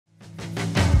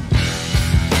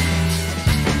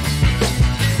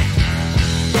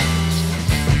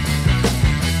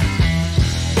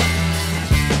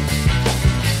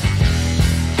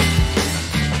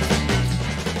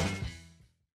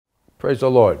Praise the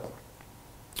Lord.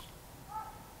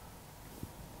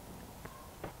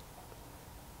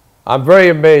 I'm very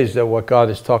amazed at what God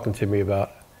is talking to me about.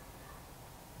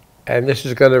 And this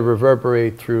is going to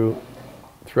reverberate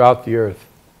throughout the earth.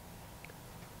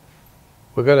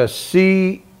 We're going to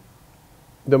see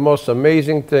the most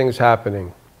amazing things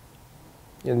happening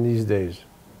in these days.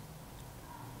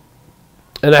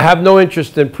 And I have no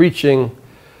interest in preaching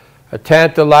a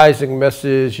tantalizing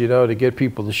message, you know, to get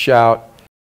people to shout.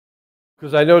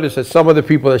 Because I notice that some of the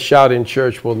people that shout in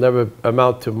church will never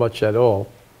amount to much at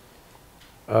all.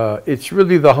 It's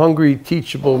really the hungry,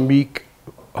 teachable, meek,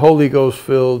 Holy Ghost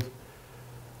filled,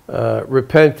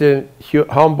 repentant,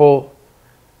 humble,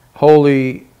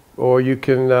 holy, or you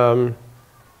can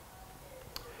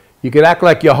act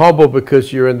like you're humble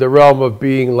because you're in the realm of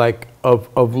being like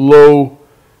of low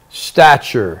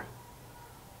stature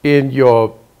in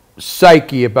your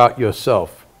psyche about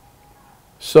yourself.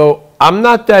 So I'm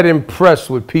not that impressed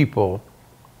with people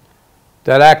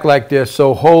that act like they're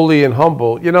so holy and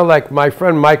humble. You know, like my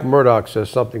friend Mike Murdoch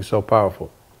says something so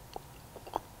powerful.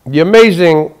 The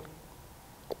amazing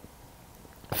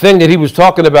thing that he was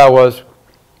talking about was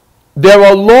there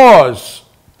are laws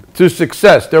to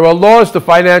success. There are laws to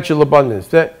financial abundance.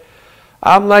 That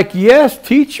I'm like, yes,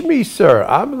 teach me, sir.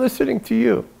 I'm listening to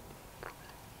you.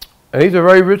 And he's a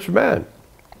very rich man.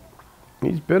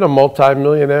 He's been a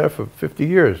multi-millionaire for 50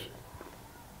 years.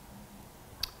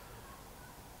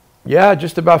 Yeah,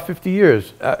 just about 50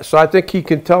 years. So I think he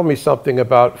can tell me something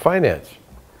about finance.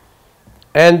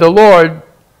 And the Lord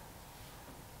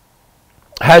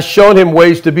has shown him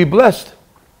ways to be blessed.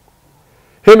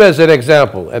 Him as an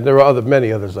example. And there are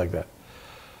many others like that.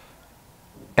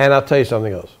 And I'll tell you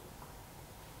something else.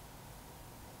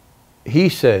 He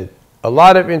said, a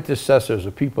lot of intercessors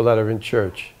or people that are in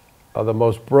church are the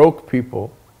most broke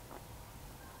people.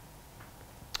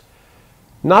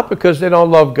 Not because they don't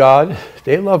love God,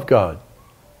 they love God.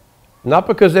 Not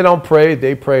because they don't pray,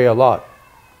 they pray a lot.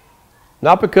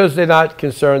 Not because they're not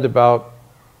concerned about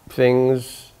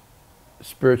things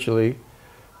spiritually,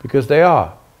 because they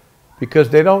are. Because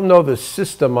they don't know the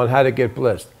system on how to get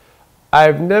blessed.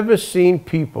 I've never seen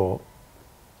people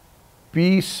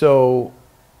be so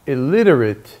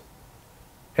illiterate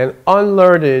and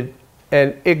unlearned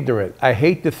and ignorant. I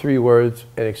hate the three words,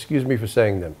 and excuse me for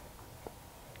saying them.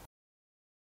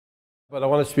 But I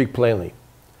want to speak plainly.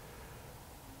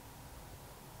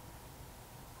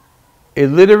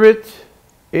 Illiterate,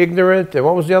 ignorant, and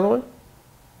what was the other one?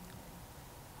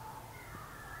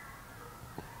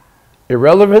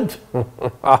 Irrelevant?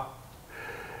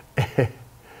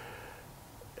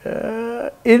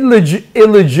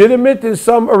 Illegitimate in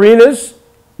some arenas.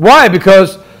 Why?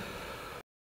 Because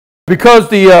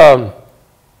the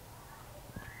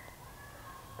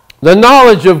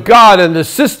knowledge of God and the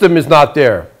system is not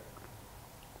there.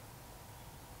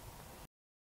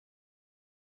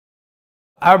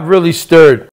 I'm really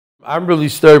stirred. I'm really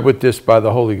stirred with this by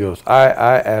the Holy Ghost.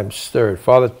 I am stirred.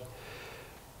 Father,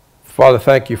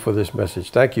 thank you for this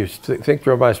message. Thank you. Think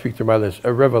through my mind, speak through my lips.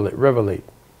 Revelate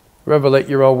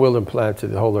your own will and plan to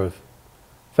the whole earth.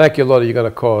 Thank you, Lord, that you're going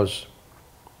to cause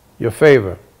your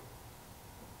favor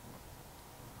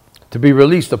to be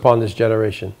released upon this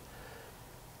generation,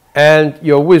 and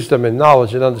your wisdom and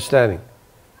knowledge and understanding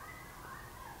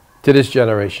to this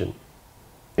generation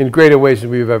in greater ways than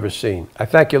we've ever seen. I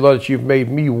thank you, Lord, that you've made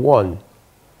me one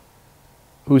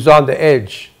who's on the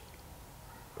edge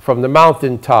from the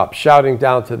mountaintop shouting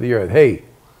down to the earth, hey,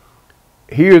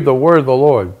 hear the word of the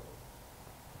Lord.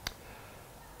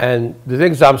 And the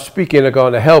things I'm speaking are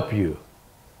going to help you.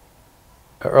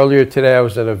 Earlier today, I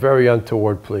was in a very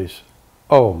untoward place.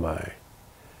 Oh my.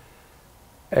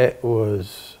 It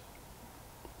was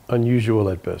unusual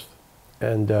at best.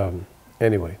 And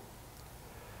anyway,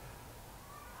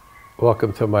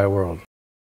 welcome to my world.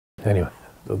 Anyway,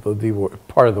 the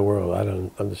part of the world, I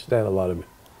don't understand a lot of it.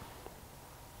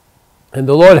 And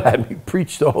the Lord had me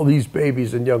preach to all these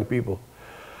babies and young people.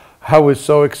 I was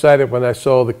so excited when I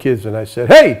saw the kids and I said,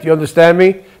 hey, do you understand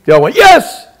me? They all went,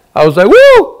 yes! I was like,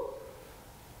 woo!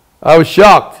 I was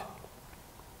shocked.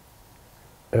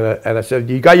 And I said,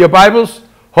 you got your Bibles?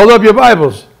 Hold up your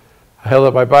Bibles. I held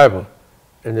up my Bible.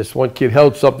 And this one kid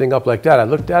held something up like that. I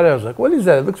looked at it. I was like, what is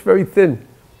that? It looks very thin.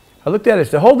 I looked at it. I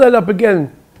said, hold that up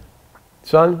again,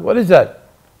 son. What is that?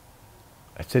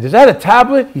 I said, is that a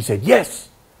tablet? He said, yes.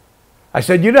 I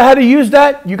said, you know how to use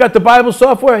that? You got the Bible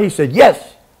software? He said,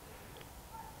 yes.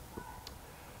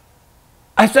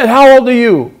 I said, how old are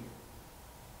you?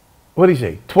 What did he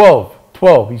say? 12.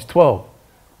 12. He's 12.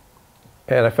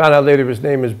 And I found out later his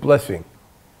name is Blessing.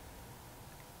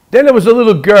 Then there was a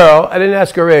little girl. I didn't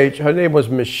ask her age. Her name was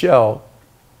Michelle.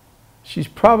 She's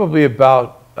probably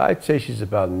about, I'd say she's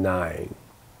about 9.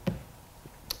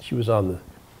 She was on the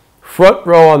front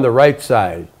row on the right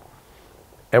side.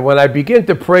 And when I began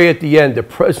to pray at the end, the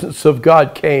presence of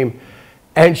God came,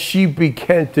 and she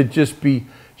began to just be,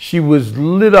 she was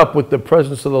lit up with the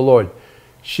presence of the Lord.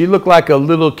 She looked like a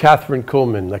little Catherine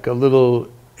Kuhlman, like a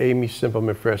little Amy Simple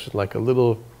McPherson, like a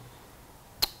little,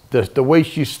 the way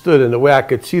she stood and the way I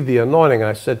could see the anointing.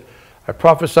 I said, I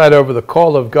prophesied over, the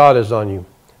call of God is on you.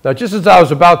 Now, just as I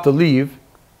was about to leave,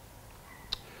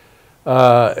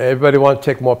 everybody wanted to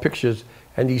take more pictures,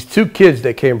 and these 2 kids,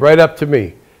 they came right up to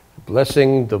me.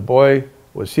 Blessing, the boy,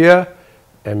 was here,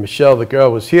 and Michelle, the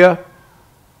girl, was here,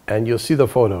 and you'll see the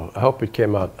photo. I hope it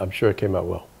came out. I'm sure it came out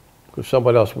well. Because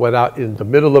somebody else went out in the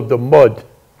middle of the mud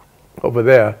over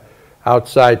there,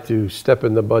 outside, to step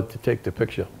in the mud to take the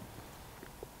picture.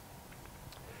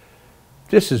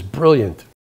 This is brilliant.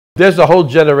 There's a whole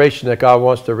generation that God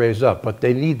wants to raise up, but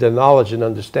they need the knowledge and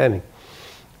understanding.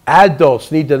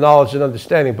 Adults need the knowledge and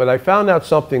understanding, but I found out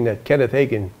something that Kenneth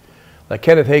Hagin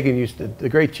used to, the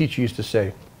great teacher, used to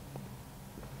say.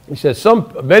 He said,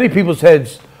 many people's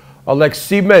heads are like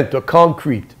cement or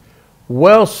concrete,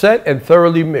 well set and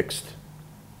thoroughly mixed.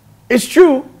 It's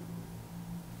true.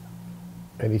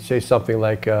 And he'd say something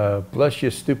like, bless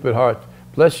your stupid heart,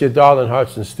 bless your darling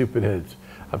hearts and stupid heads.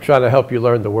 I'm trying to help you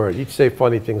learn the word. He'd say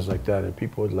funny things like that, and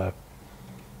people would laugh.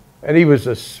 And he was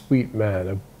a sweet man,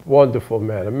 a wonderful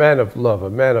man, a man of love, a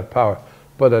man of power,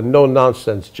 but a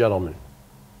no-nonsense gentleman.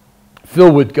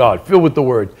 Filled with God, filled with the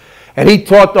word. And he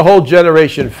taught the whole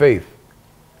generation faith.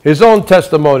 His own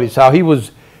testimonies, how he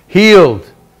was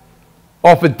healed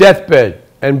off a deathbed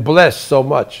and blessed so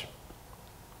much.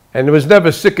 And he was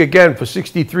never sick again for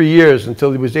 63 years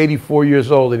until he was 84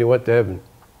 years old and he went to heaven.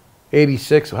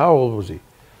 86, how old was he?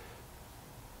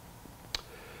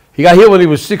 He got healed when he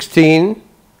was 16,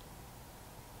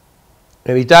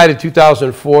 and he died in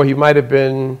 2004. He might have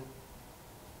been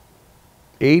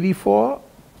 84,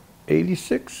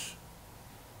 86,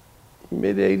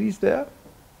 mid-80s there.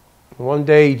 One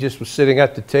day he just was sitting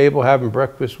at the table having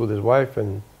breakfast with his wife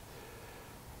and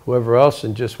whoever else,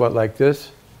 and just went like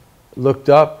this, looked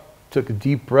up, took a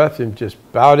deep breath, and just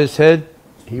bowed his head.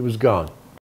 He was gone.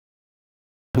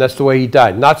 And that's the way he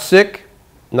died. Not sick,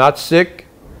 not sick.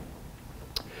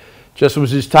 Just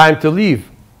was his time to leave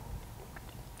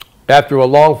after a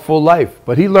long, full life.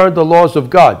 But he learned the laws of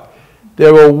God.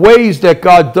 There are ways that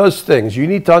God does things. You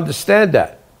need to understand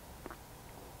that.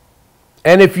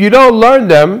 And if you don't learn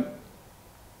them,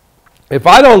 if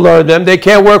I don't learn them, they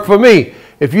can't work for me.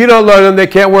 If you don't learn them, they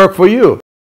can't work for you.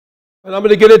 And I'm going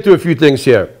to get into a few things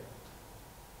here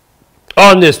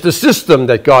on this, the system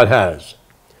that God has.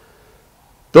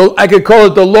 I could call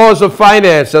it the laws of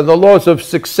finance and the laws of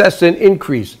success and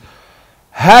increase.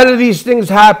 How do these things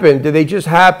happen? Do they just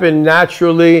happen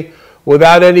naturally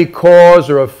without any cause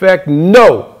or effect?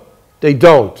 No, they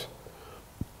don't.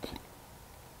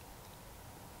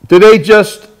 Do they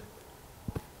just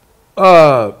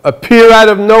appear out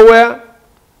of nowhere?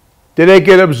 Do they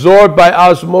get absorbed by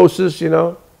osmosis, you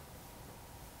know?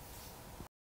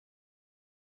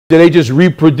 Do they just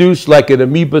reproduce like an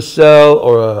amoeba cell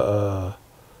or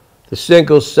the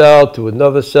single cell to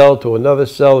another cell to another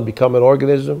cell and become an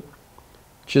organism?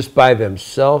 Just by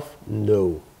themselves?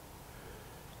 No.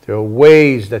 There are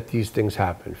ways that these things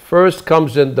happen. First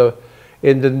comes in the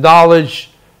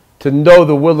knowledge to know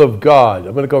the will of God.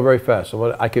 I'm going to go very fast.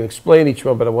 I can explain each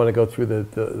one, but I want to go through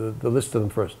the list of them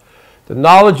first. The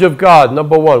knowledge of God,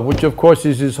 number one, which of course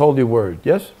is His holy word.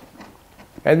 Yes?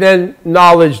 And then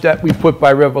knowledge that we put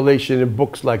by revelation in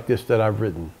books like this that I've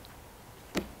written.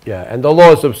 Yeah, and the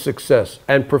laws of success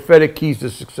and prophetic keys to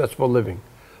successful living.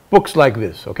 Books like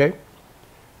this, okay?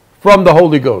 From the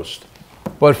Holy Ghost.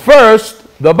 But first,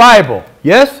 the Bible.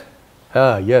 Yes?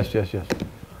 Yes.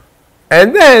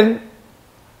 And then,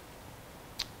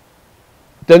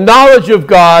 the knowledge of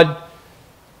God,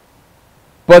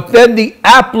 but then the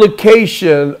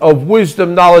application of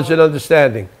wisdom, knowledge, and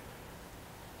understanding.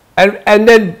 And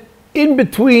then, in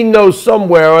between those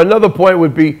somewhere, another point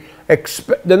would be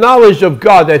the knowledge of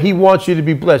God that He wants you to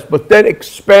be blessed, but then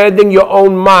expanding your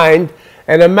own mind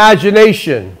and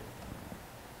imagination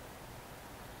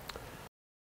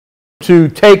to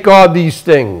take on these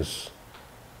things.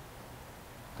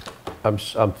 I'm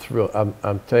thrilled.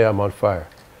 I'm telling you, I'm on fire.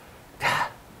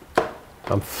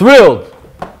 I'm thrilled.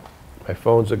 My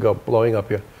phones are blowing up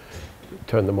here.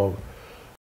 Turn them over.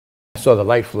 I saw the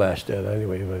light flash there.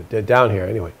 Anyway, they're down here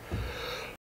anyway.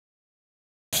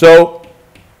 So,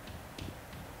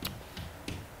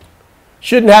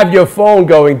 shouldn't have your phone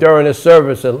going during a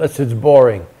service unless it's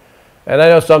boring. And I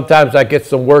know sometimes I get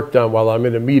some work done while I'm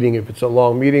in a meeting if it's a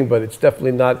long meeting, but it's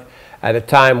definitely not at a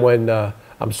time when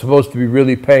I'm supposed to be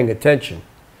really paying attention.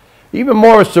 Even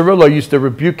Morris Cerullo used to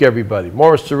rebuke everybody.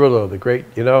 Morris Cerullo, the great,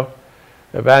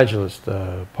 evangelist,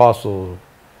 apostle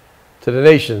to the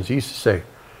nations, he used to say,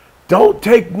 don't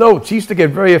take notes. He used to get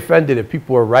very offended if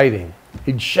people were writing.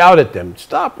 He'd shout at them,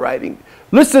 stop writing.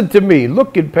 Listen to me.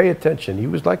 Look and pay attention. He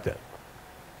was like that.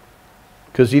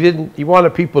 Because he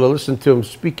wanted people to listen to him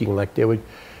speaking like they would.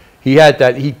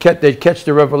 They'd catch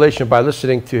the revelation by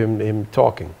listening to him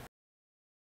talking.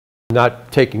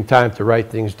 Not taking time to write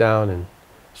things down and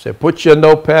say, put your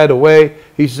notepad away.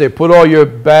 He used to say, put all your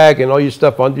bag and all your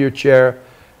stuff under your chair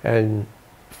and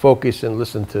focus and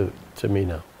listen to me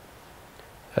now.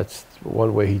 That's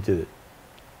one way he did it.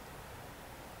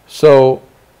 So,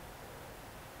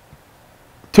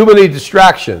 too many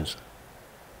distractions.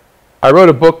 I wrote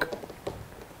a book.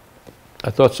 I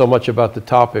thought so much about the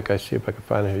topic. I see if I can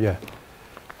find it here. Yeah.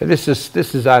 And this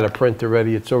is out of print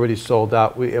already. It's already sold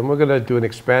out. And we're going to do an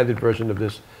expanded version of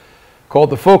this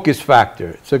called The Focus Factor.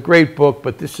 It's a great book,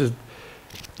 but this is,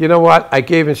 you know what? I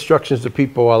gave instructions to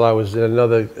people while I was in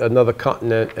another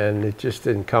continent, and it just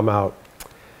didn't come out.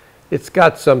 It's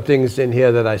got some things in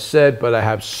here that I said, but I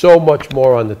have so much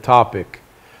more on the topic.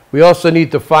 We also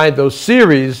need to find those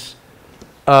series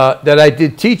that I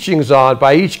did teachings on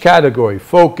by each category.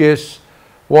 Focus,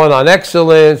 one on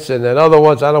excellence, and then other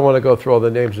ones. I don't want to go through all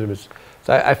the names of them.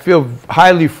 I feel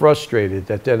highly frustrated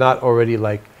that they're not already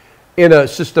like in a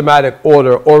systematic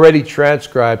order, already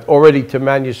transcribed, already to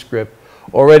manuscript,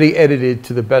 already edited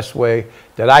to the best way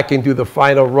that I can do the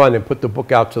final run and put the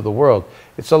book out to the world.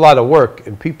 It's a lot of work,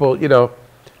 and people,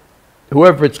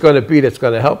 whoever it's going to be that's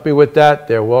going to help me with that,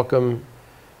 they're welcome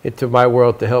into my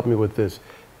world to help me with this.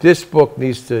 This book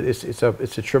needs to, it's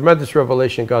a tremendous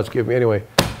revelation God's given me. Anyway,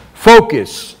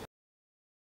 focus.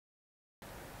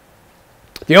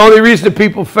 The only reason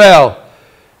people fail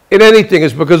in anything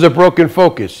is because of broken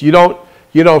focus. You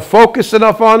don't focus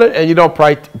enough on it, and you don't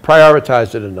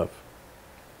prioritize it enough.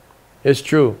 It's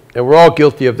true. And we're all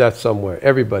guilty of that somewhere.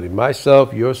 Everybody.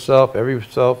 Myself, yourself, every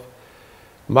self.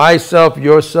 Myself,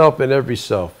 yourself, and every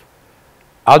self.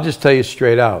 I'll just tell you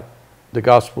straight out the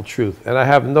gospel truth. And I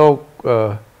have no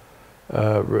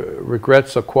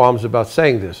regrets or qualms about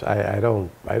saying this. I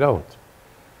don't.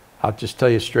 I'll just tell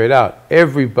you straight out.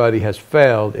 Everybody has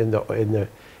failed in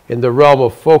the realm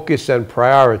of focus and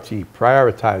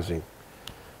prioritizing,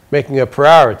 making a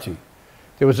priority.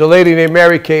 There was a lady named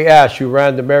Mary Kay Ash who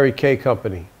ran the Mary Kay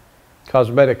company,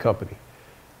 cosmetic company.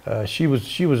 She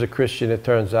was a Christian, it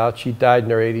turns out. She died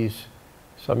in her 80s,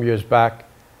 some years back.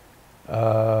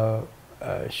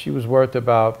 She was worth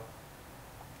about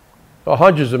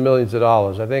hundreds of millions of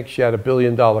dollars. I think she had $1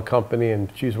 billion company,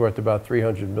 and she's worth about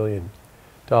 $300 million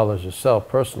herself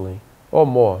personally, or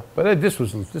more. But this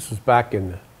was back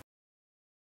in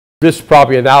this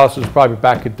analysis was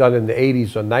probably done in the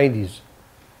 80s or 90s.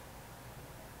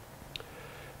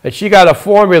 And she got a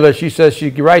formula. She says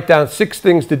she'd write down 6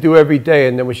 things to do every day,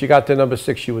 and then when she got to number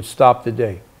 6, she would stop the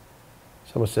day.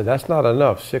 Someone said, that's not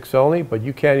enough, 6 only, but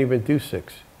you can't even do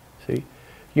 6. See?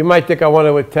 You might think I want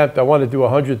to do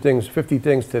 100 things, 50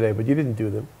 things today, but you didn't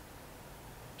do them.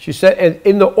 She said, and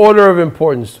in the order of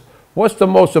importance, what's the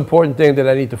most important thing that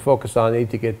I need to focus on, I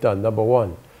need to get done? Number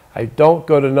 1. I don't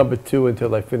go to number 2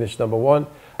 until I finish number 1.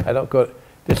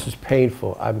 This is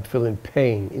painful. I'm feeling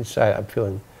pain inside. I'm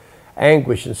feeling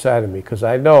anguish inside of me because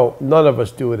I know none of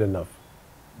us do it enough.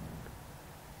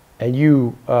 And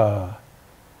you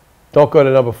don't go to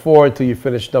number 4 until you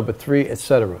finish number 3,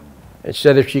 etc. And she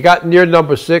said if she got near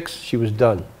number 6, she was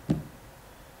done.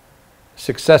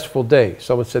 Successful day.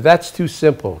 Someone said, that's too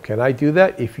simple. Can I do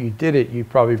that? If you did it, you'd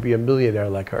probably be a millionaire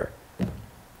like her.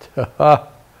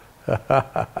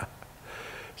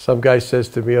 Some guy says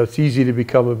to me, oh, it's easy to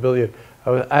become a billionaire.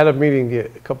 I had a meeting a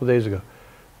couple of days ago.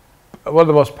 One of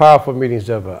the most powerful meetings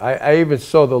ever. I even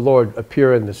saw the Lord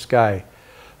appear in the sky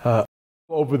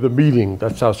over the meeting.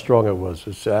 That's how strong it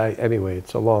was. Anyway,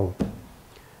 it's a long...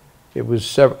 It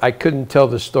was I couldn't tell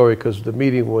the story because the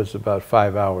meeting was about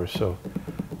 5 hours, so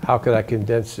how could I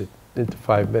condense it into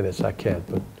 5 minutes? I can't,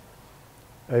 but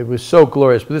it was so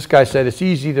glorious. But this guy said, it's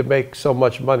easy to make so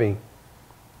much money.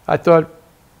 I thought,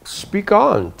 speak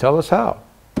on. Tell us how.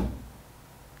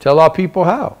 Tell our people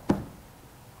how.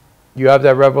 You have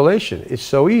that revelation. It's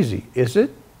so easy. Is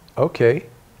it? Okay.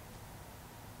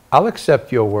 I'll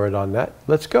accept your word on that.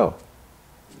 Let's go.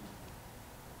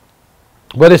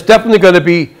 But it's definitely going to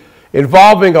be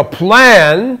involving a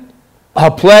plan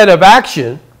of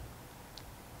action.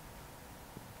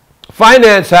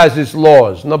 Finance has its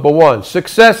laws, number 1.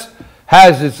 Success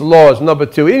has its laws, number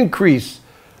 2. Increase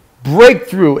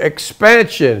breakthrough,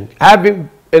 expansion, having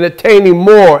and attaining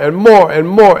more and more and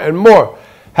more and more,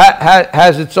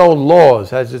 has its own laws,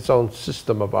 has its own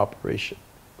system of operation.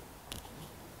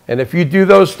 And if you do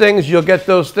those things, you'll get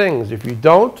those things. If you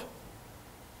don't,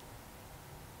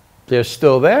 they're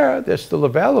still there, they're still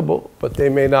available, but they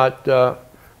may not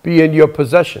be in your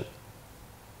possession.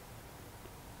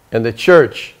 And the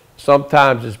church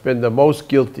sometimes has been the most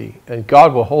guilty, and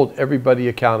God will hold everybody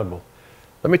accountable.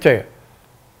 Let me tell you,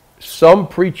 some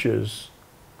preachers,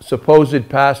 supposed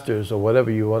pastors, or whatever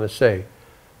you want to say,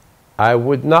 I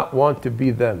would not want to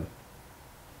be them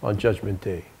on Judgment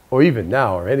Day, or even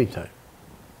now, or anytime.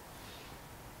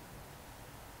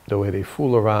 The way they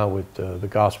fool around with the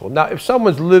gospel. Now, if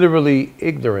someone's literally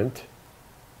ignorant,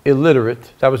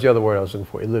 illiterate, that was the other word I was looking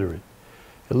for, illiterate.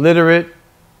 Illiterate,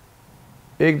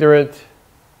 ignorant,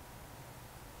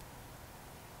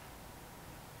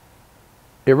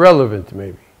 irrelevant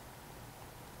maybe.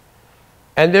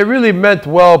 And they really meant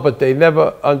well, but they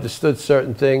never understood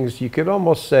certain things. You could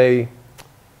almost say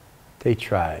they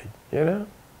tried, you know?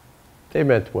 They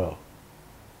meant well.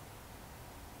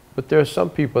 But there are some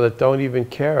people that don't even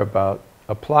care about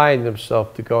applying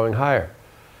themselves to going higher.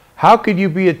 How could you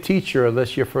be a teacher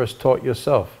unless you're first taught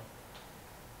yourself?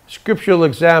 Scriptural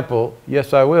example,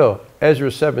 yes I will, Ezra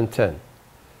 7:10.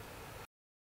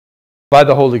 By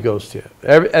the Holy Ghost here.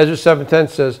 Ezra 7:10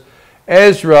 says,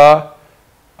 Ezra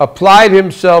applied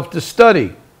himself to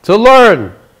study, to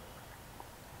learn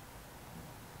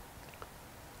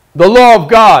the law of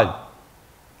God,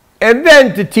 and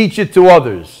then to teach it to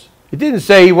others. He didn't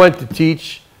say he went to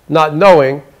teach not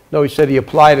knowing. No, he said he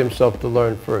applied himself to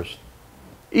learn first.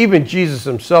 Even Jesus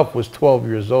himself was 12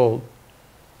 years old,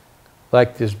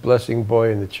 like this blessing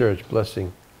boy in the church,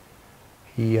 blessing.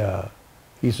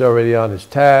 He's already on his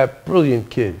tab, brilliant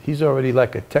kid. He's already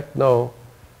like a techno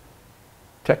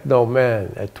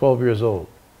man at 12 years old.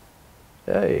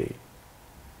 Hey.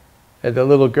 And the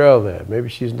little girl there, maybe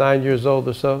she's 9 years old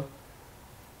or so.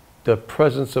 The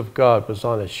presence of God was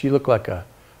on her. She looked like a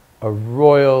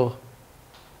royal,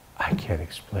 I can't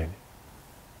explain it.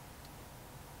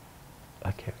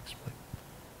 I can't explain it.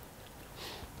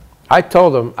 I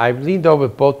told them, I leaned over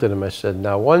both of them, I said,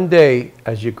 now one day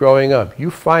as you're growing up, you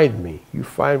find me, you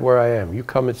find where I am, you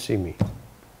come and see me.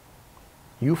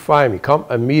 You find me, come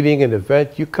a meeting, an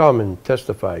event, you come and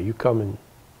testify, you come and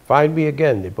find me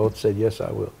again. They both said, yes,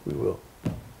 I will, we will.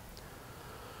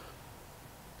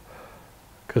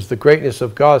 Because the greatness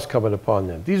of God is coming upon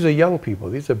them. These are young people.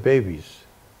 These are babies.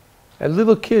 And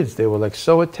little kids, they were like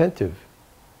so attentive.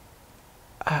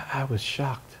 I was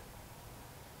shocked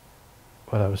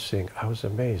what I was seeing. I was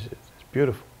amazed. It's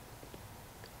beautiful.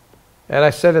 And I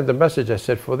said in the message, I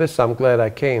said, for this I'm glad I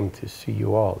came to see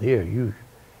you all here.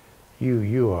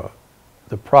 You are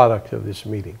the product of this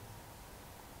meeting.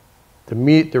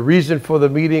 The reason for the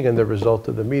meeting and the result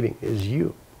of the meeting is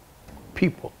you,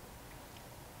 people.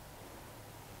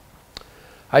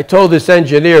 I told this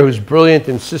engineer who's brilliant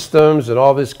in systems and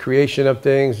all this creation of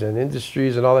things and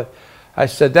industries and all that, I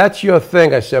said, that's your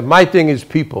thing. I said, my thing is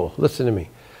people. Listen to me.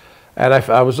 And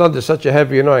I was under such a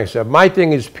heavy anointing. I said, my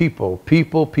thing is people,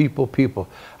 people, people, people.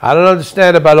 I don't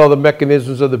understand about all the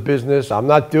mechanisms of the business. I'm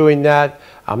not doing that.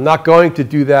 I'm not going to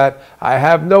do that. I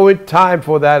have no time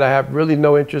for that. I have really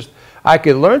no interest. I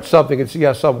can learn something and see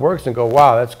how something works and go,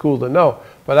 wow, that's cool to know.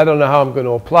 But I don't know how I'm going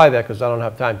to apply that because I don't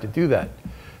have time to do that.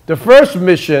 The first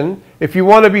mission, if you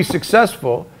want to be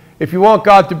successful, if you want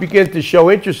God to begin to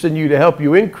show interest in you to help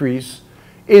you increase,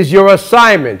 is your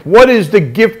assignment. What is the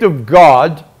gift of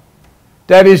God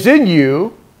that is in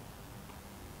you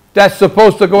that's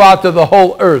supposed to go out to the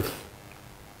whole earth?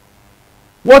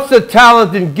 What's the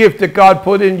talent and gift that God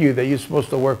put in you that you're supposed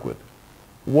to work with?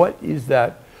 What is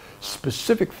that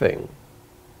specific thing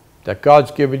that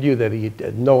God's given you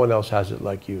that no one else has it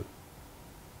like you?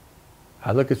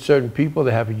 I look at certain people,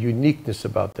 they have a uniqueness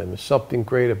about them. There's something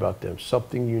great about them,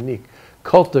 something unique.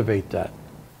 Cultivate that.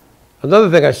 Another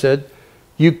thing I said,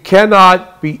 you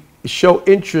cannot show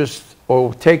interest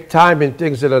or take time in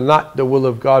things that are not the will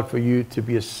of God for you to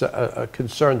be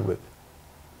concerned with.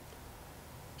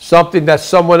 Something that's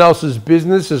someone else's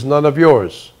business is none of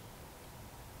yours.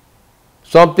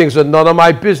 Some things are none of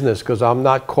my business because I'm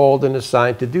not called and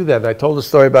assigned to do that. And I told a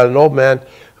story about an old man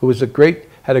who was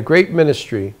had a great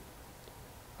ministry.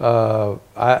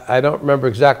 I don't remember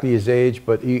exactly his age,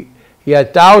 but he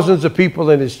had thousands of people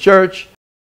in his church.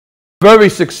 Very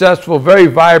successful, very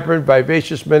vibrant,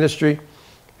 vivacious ministry.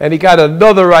 And he got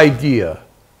another idea,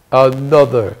 from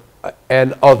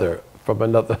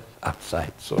another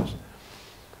outside source.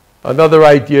 Another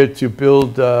idea to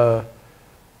build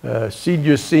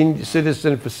senior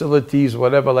citizen facilities,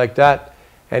 whatever like that.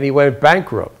 and he went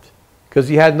bankrupt because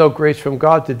he had no grace from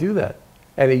God to do that.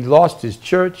 And he lost his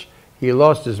church, he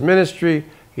lost his ministry,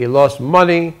 he lost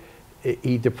money,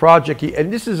 the project.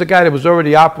 And this is a guy that was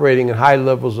already operating in high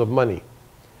levels of money.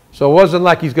 So it wasn't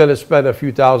like he's going to spend a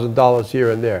few $1,000s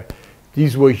here and there.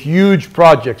 These were huge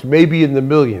projects, maybe in the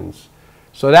millions.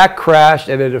 So that crashed,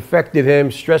 and it affected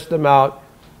him, stressed him out.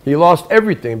 He lost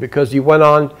everything because he went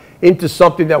on into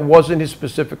something that wasn't his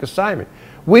specific assignment.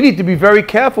 We need to be very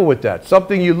careful with that.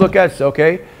 Something you look at, say,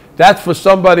 okay, that's for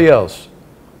somebody else.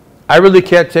 I really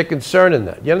can't take concern in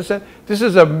that. You understand? This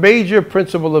is a major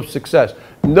principle of success.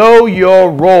 Know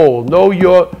your role. Know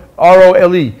your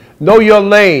ROLE. Know your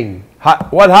lane.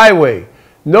 What highway?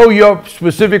 Know your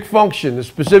specific function, the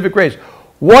specific race.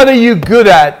 What are you good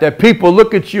at that people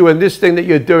look at you and this thing that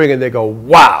you're doing and they go,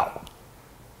 wow,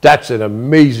 that's an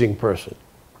amazing person.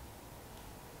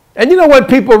 And you know when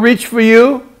people reach for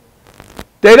you,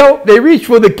 they reach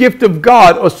for the gift of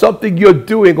God or something you're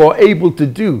doing or able to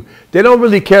do. They don't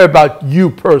really care about you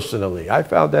personally. I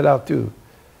found that out too.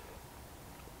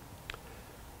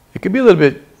 It can be a little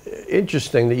bit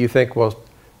interesting that you think, well,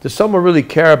 does someone really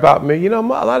care about me? You know,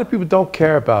 a lot of people don't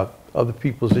care about other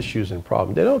people's issues and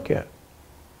problems. They don't care.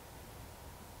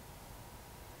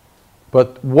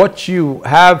 But what you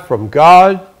have from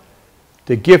God,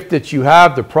 the gift that you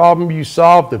have, the problem you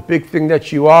solve, the big thing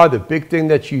that you are, the big thing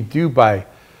that you do by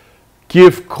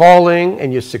gift calling,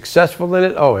 and you're successful in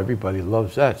it, oh, everybody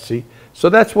loves that, see? So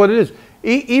that's what it is.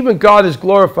 Even God is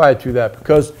glorified through that,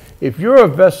 because if you're a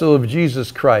vessel of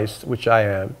Jesus Christ, which I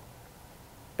am,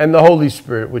 and the Holy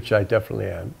Spirit, which I definitely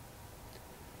am,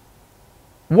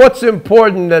 what's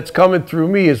important that's coming through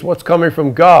me is what's coming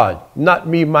from God, not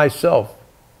me, myself.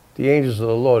 The angels of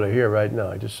the Lord are here right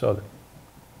now. I just saw them.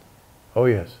 Oh,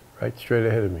 yes, right straight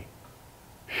ahead of me.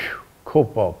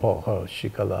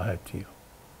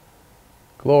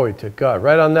 Glory to God.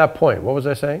 Right on that point. What was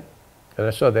I saying? And I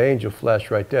saw the angel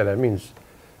flash right there. That means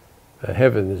that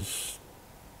heaven is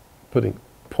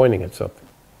pointing at something.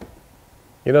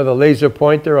 You know the laser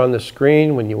pointer on the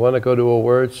screen when you want to go to a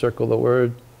word, circle the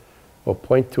word, or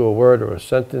point to a word or a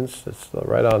sentence? It's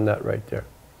right on that right there.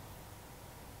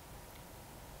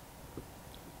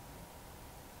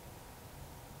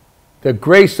 The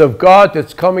grace of God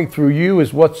that's coming through you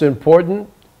is what's important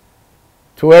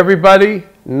to everybody,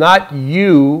 not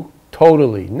you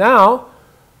totally. Now,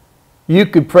 you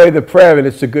could pray the prayer, and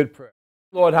it's a good prayer.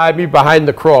 Lord, hide me behind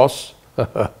the cross,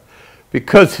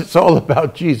 because it's all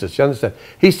about Jesus. You understand?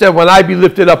 He said, when I be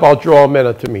lifted up, I'll draw men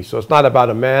unto me. So it's not about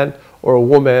a man or a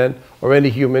woman or any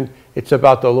human. It's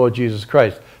about the Lord Jesus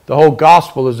Christ. The whole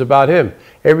gospel is about him.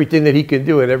 Everything that he can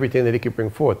do and everything that he can bring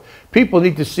forth. People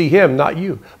need to see him, not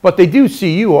you. But they do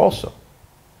see you also.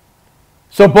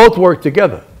 So both work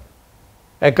together.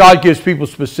 And God gives people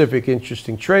specific,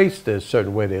 interesting traits. There's a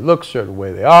certain way they look, certain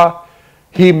way they are.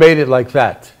 He made it like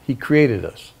that. He created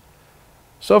us.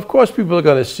 So of course people are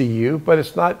going to see you, but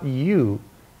it's not you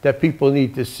that people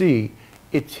need to see.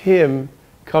 It's him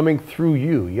coming through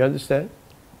you. You understand?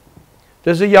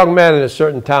 There's a young man in a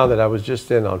certain town that I was just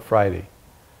in on Friday.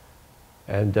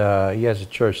 And he has a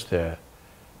church there.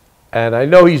 And I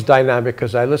know he's dynamic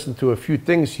because I listen to a few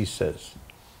things he says.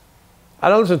 I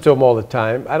don't listen to him all the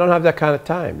time. I don't have that kind of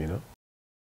time, you know.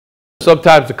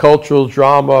 Sometimes the cultural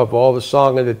drama of all the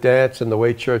song and the dance and the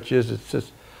way church is, it's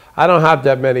just, I don't have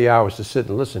that many hours to sit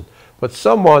and listen. But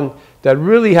someone that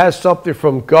really has something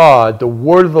from God, the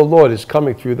word of the Lord is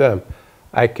coming through them,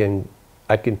 I can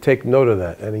take note of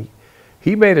that. And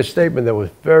he made a statement that was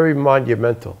very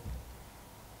monumental,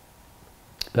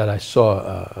 that I saw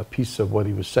a piece of what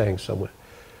he was saying somewhere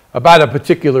about a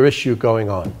particular issue going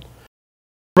on.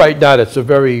 Right now, that's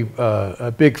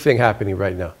a big thing happening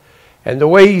right now. And the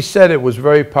way he said it was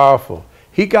very powerful.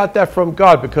 He got that from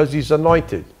God because he's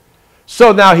anointed.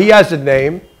 So now he has a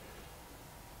name,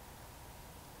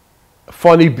 a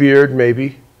funny beard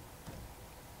maybe.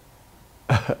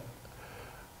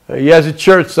 He has a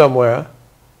church somewhere.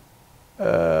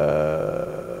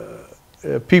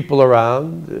 People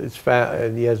around,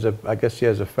 and he has I guess he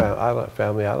has a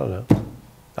family, I don't know.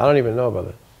 I don't even know about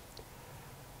it.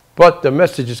 But the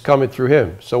message is coming through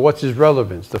him. So what's his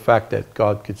relevance? The fact that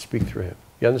God could speak through him.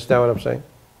 You understand what I'm saying?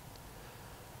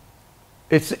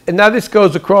 And now this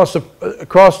goes across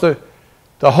the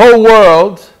whole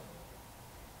world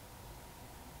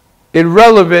in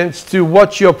relevance to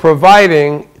what you're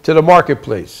providing to the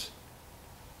marketplace.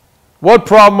 What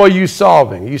problem are you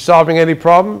solving? Are you solving any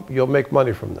problem? You'll make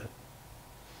money from that.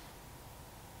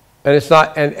 And it's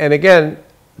not, and again,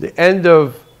 the end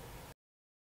of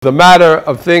the matter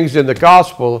of things in the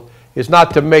gospel is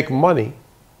not to make money.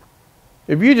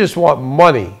 If you just want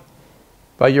money,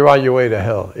 but you're on your way to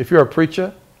hell. If you're a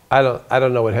preacher, I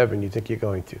don't know what heaven you think you're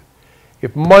going to.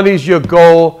 If money's your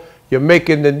goal, you're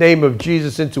making the name of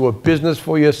Jesus into a business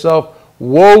for yourself,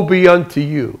 woe be unto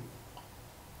you.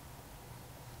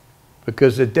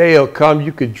 Because the day will come,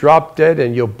 you could drop dead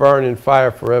and you'll burn in fire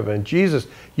forever. And Jesus,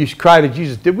 you cry to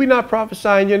Jesus, did we not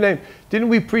prophesy in your name? Didn't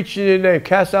we preach in your name,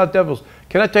 cast out devils?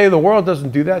 Can I tell you, the world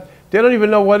doesn't do that. They don't even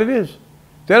know what it is.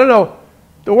 They don't know.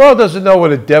 The world doesn't know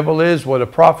what a devil is, what a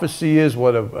prophecy is,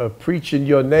 what a preach in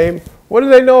your name. What do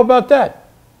they know about that?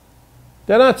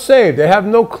 They're not saved. They have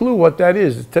no clue what that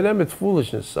is. To them, it's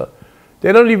foolishness. So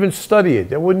they don't even study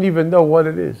it. They wouldn't even know what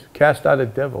it is. Cast out a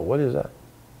devil. What is that?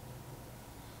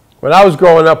 When I was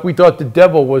growing up, we thought the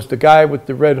devil was the guy with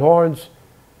the red horns,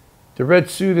 the red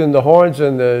suit and the horns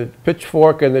and the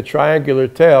pitchfork and the triangular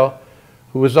tail,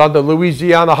 who was on the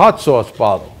Louisiana hot sauce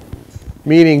bottle.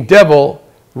 Meaning devil,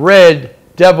 red,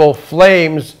 devil,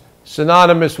 flames,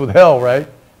 synonymous with hell, right?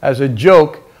 As a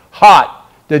joke,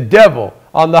 hot, the devil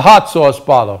on the hot sauce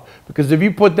bottle. Because if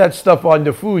you put that stuff on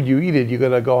the food, you eat it, you're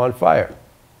going to go on fire.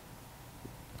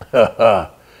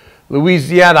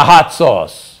 Louisiana hot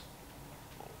sauce.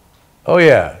 Oh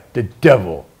yeah, the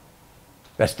devil.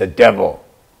 That's the devil.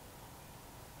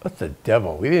 What's the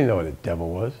devil? We didn't know what a devil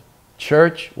was.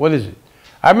 Church? What is it?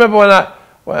 I remember when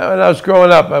I was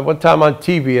growing up, one time on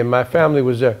TV, and my family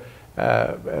was there,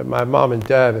 my mom and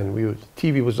dad, and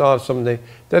TV was on something.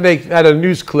 Then they had a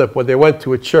news clip where they went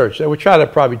to a church. They were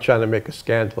probably trying to make a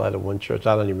scandal out of one church.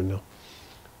 I don't even know.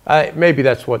 Maybe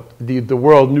that's what the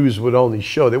world news would only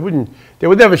show. They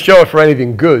would never show it for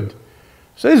anything good.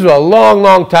 So this was a long,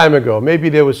 long time ago. Maybe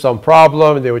there was some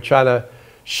problem and they were trying to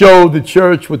show the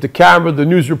church with the camera. The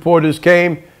news reporters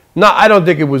came. No, I don't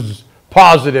think it was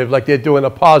positive, like they're doing a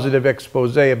positive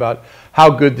expose about how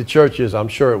good the church is. I'm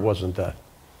sure it wasn't that.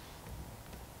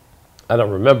 I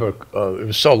don't remember. It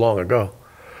was so long ago.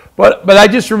 But I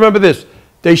just remember this.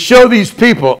 They show these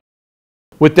people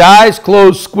with their eyes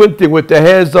closed, squinting, with their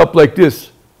hands up like this,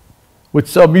 with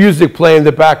some music playing in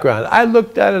the background. I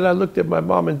looked at it. I looked at my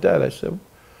mom and dad. I said,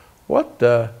 what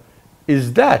the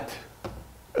is that?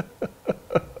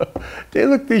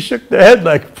 They shook their head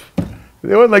like,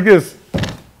 they went like this.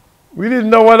 We didn't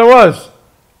know what it was.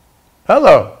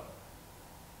 Hello.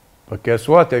 But guess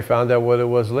what? They found out what it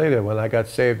was later when I got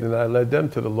saved and I led them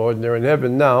to the Lord, and they're in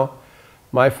heaven now.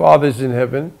 My father's in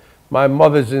heaven. My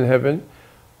mother's in heaven.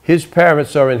 His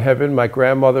parents are in heaven. My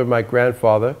grandmother, my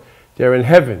grandfather, they're in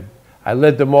heaven. I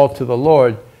led them all to the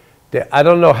Lord. I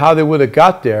don't know how they would have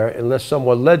got there unless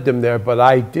someone led them there, but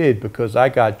I did because I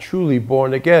got truly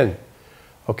born again.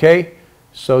 Okay?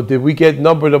 So did we get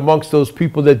numbered amongst those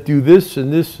people that do this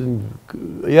and this? And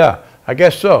yeah, I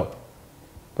guess so.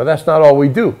 But that's not all we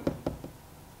do.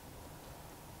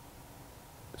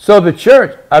 So the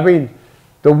church,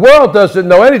 the world doesn't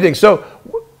know anything. So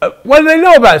what do they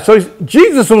know about it? So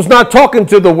Jesus was not talking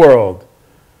to the world.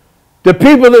 The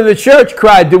people in the church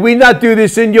cried, did we not do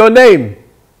this in your name?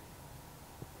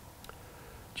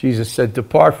 Jesus said,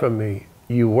 depart from me,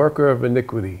 you worker of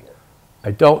iniquity. I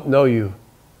don't know you.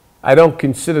 I don't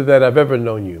consider that I've ever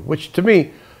known you, which to me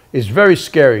is very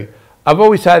scary. I've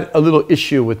always had a little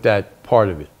issue with that part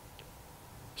of it.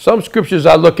 Some scriptures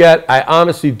I look at, I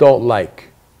honestly don't like.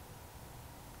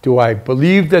 Do I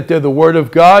believe that they're the word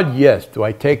of God? Yes. Do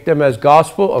I take them as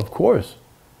gospel? Of course.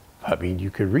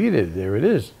 You could read it. There it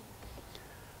is.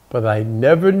 But I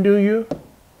never knew you.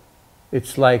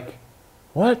 It's like,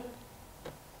 what?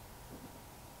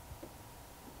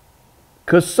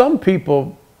 Because some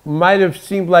people might have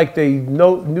seemed like they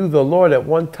knew the Lord at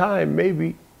one time,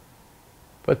 maybe.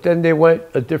 But then they went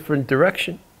a different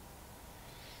direction.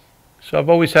 So I've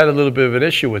always had a little bit of an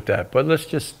issue with that. But let's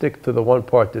just stick to the one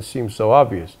part that seems so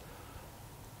obvious.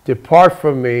 Depart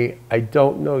from me, I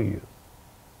don't know you.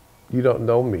 You don't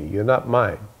know me. You're not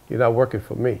mine. You're not working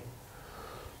for me.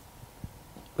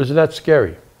 Isn't that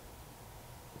scary?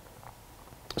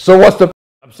 So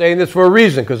I'm saying this for a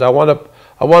reason, because I want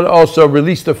to also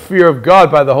release the fear of God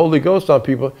by the Holy Ghost on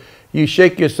people. You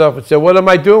shake yourself and say, what am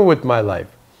I doing with my life?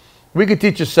 We could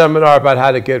teach a seminar about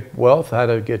how to get wealth, how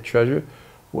to get treasure,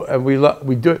 and we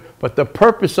do it. But the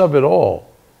purpose of it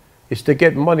all is to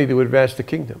get money to advance the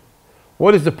kingdom.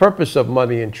 What is the purpose of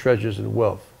money and treasures and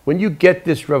wealth? When you get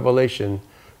this revelation,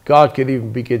 God can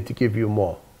even begin to give you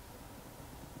more.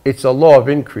 It's a law of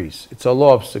increase. It's a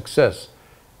law of success.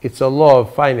 It's a law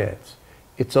of finance.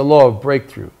 It's a law of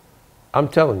breakthrough. I'm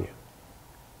telling you.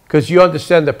 Because you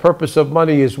understand the purpose of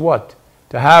money is what?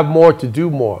 To have more, to do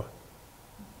more.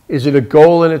 Is it a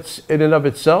goal in and of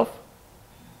itself?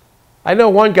 I know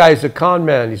one guy is a con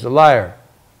man. He's a liar.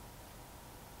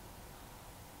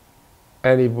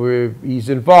 And he's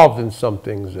involved in some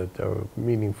things that are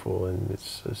meaningful, and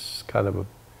it's kind of a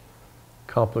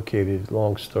complicated,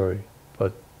 long story.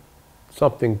 But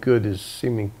something good is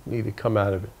seemingly to come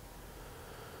out of it.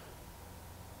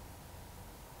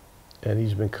 And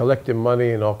he's been collecting money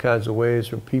in all kinds of ways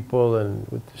from people and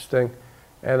with this thing.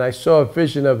 And I saw a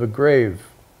vision of a grave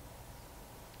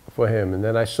for him, and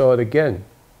then I saw it again.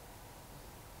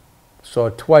 Saw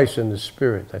it twice in the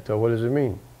spirit. I thought, what does it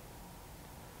mean?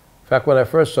 In fact, when I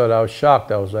first saw it, I was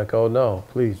shocked. I was like, oh no,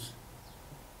 please.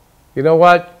 You know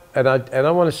what? And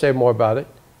I want to say more about it,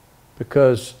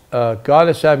 because God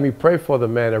has had me pray for the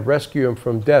man and rescue him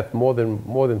from death more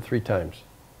than 3 times.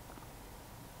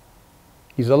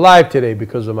 He's alive today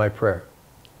because of my prayer.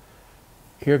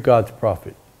 Hear God's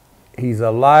prophet. He's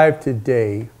alive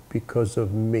today because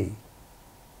of me.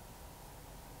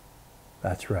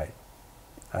 That's right.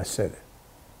 I said it.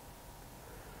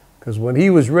 Because when he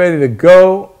was ready to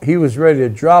go, he was ready to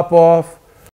drop off,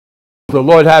 the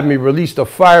Lord had me release the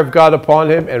fire of God upon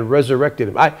him and resurrected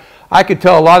him. I could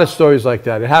tell a lot of stories like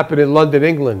that. It happened in London,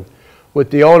 England,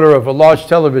 with the owner of a large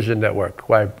television network,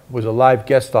 who I was a live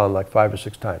guest on like 5 or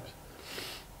 6 times.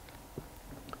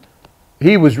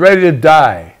 He was ready to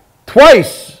die.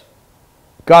 Twice,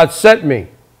 God sent me.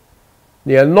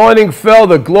 The anointing fell,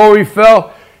 the glory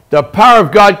fell. The power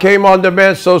of God came on the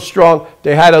man so strong,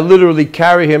 they had to literally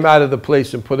carry him out of the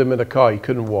place and put him in a car. He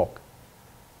couldn't walk.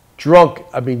 Drunk,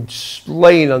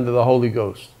 slain under the Holy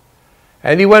Ghost.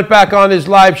 And he went back on his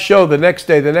live show the next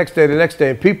day,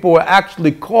 and people were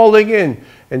actually calling in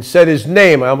and said his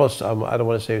name. I don't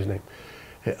want to say his name.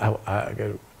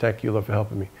 Thank you, Lord, for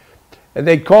helping me. And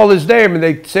they'd call his name, and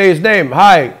they'd say his name.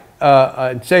 Hi,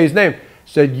 and say his name.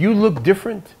 Said, you look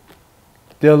different.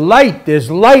 There's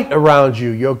light around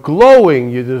you. You're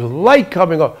glowing. There's light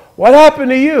coming up. What happened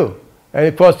to you? And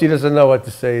of course, he doesn't know what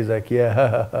to say. He's like,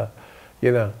 yeah,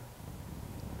 you know.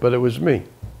 But it was me,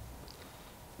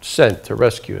 sent to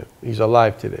rescue him. He's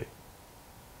alive today.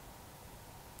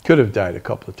 Could have died a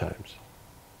couple of times.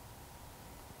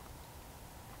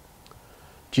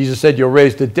 Jesus said, you'll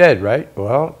raise the dead, right?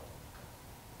 Well,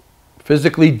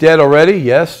 physically dead already,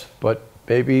 yes, but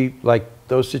maybe like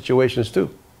those situations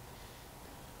too.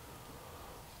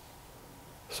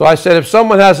 So I said, if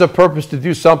someone has a purpose to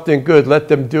do something good, let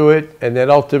them do it, and then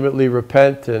ultimately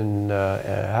repent and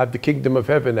have the kingdom of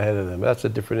heaven ahead of them. That's a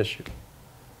different issue.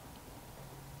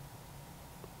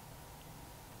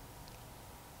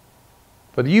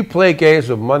 But you play games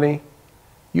with money.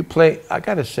 I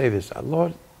got to say this,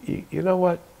 Lord, you know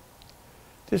what?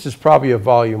 This is probably a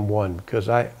volume 1, because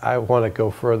I want to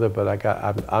go further, but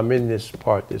I'm in this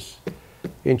part, this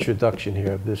introduction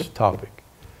here of this topic.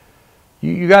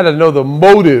 You got to know the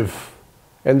motive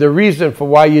and the reason for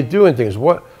why you're doing things.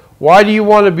 Why do you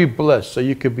want to be blessed? So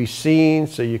you can be seen,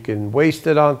 so you can waste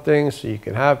it on things, so you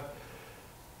can have.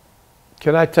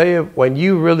 Can I tell you, when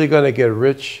you're really going to get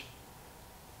rich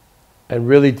and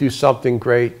really do something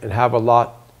great and have a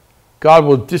lot, God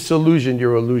will disillusion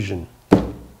your illusion.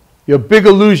 Your big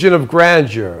illusion of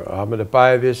grandeur. I'm going to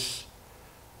buy this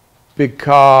big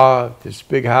car, this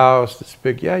big house,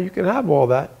 yeah, you can have all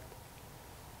that.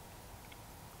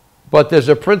 But there's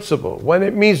a principle. When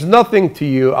it means nothing to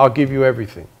you, I'll give you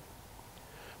everything.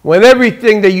 When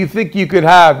everything that you think you could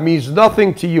have means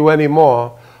nothing to you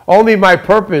anymore, only my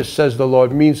purpose, says the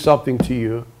Lord, means something to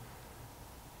you,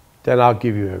 then I'll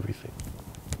give you everything.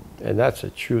 And that's a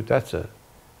true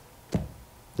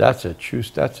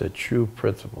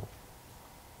principle.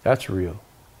 That's real.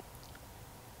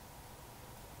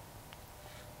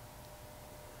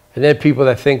 And then people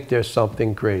that think there's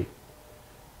something great,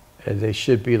 and they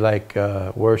should be like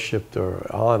worshipped or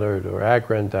honored or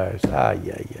aggrandized.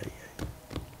 Yeah.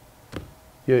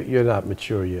 You're not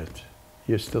mature yet.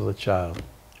 You're still a child.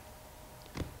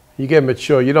 You get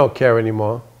mature, you don't care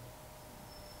anymore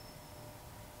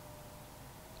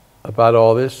about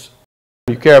all this.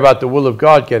 You care about the will of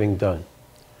God getting done.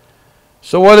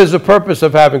 So what is the purpose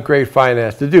of having great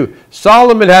finance to do?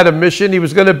 Solomon had a mission. He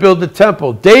was going to build the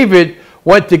temple. David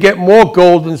went to get more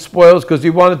gold and spoils because he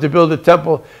wanted to build a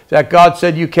temple that God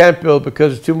said you can't build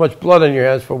because there's too much blood on your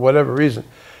hands for whatever reason.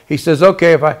 He says,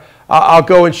 okay, if I'll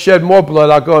go and shed more blood,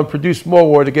 I'll go and produce more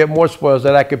war to get more spoils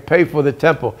that I could pay for the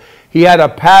temple. He had a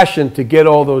passion to get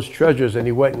all those treasures, and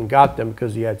he went and got them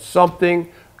because he had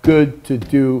something good to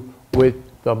do with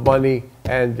the money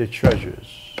and the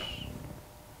treasures.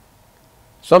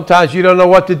 Sometimes you don't know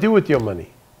what to do with your money.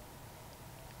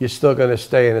 You're still going to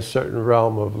stay in a certain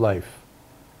realm of life.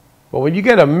 But when you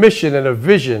get a mission and a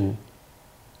vision,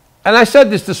 and I said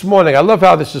this morning, I love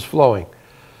how this is flowing.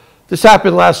 This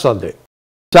happened last Sunday.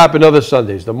 happen other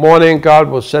Sundays. The morning, God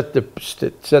will set the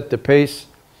pace.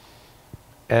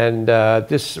 And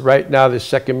this right now, this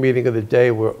second meeting of the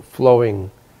day, we're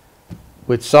flowing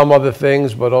with some other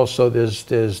things, but also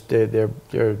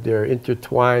they're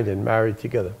intertwined and married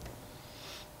together.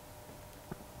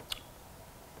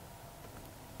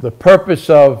 The purpose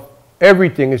of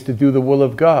everything is to do the will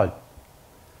of God.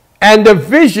 And the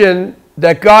vision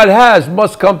that God has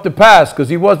must come to pass, because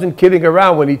he wasn't kidding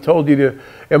around when he told you to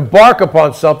embark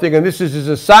upon something, and this is his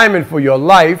assignment for your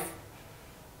life.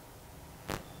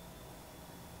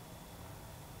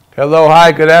 Hello,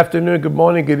 hi, good afternoon, good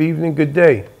morning, good evening, good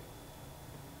day.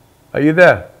 Are you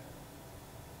there?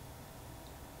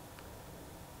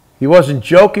 He wasn't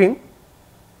joking.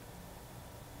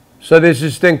 So there's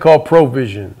this thing called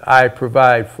provision. I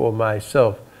provide for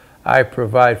myself. I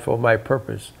provide for my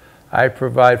purpose. I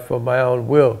provide for my own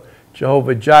will.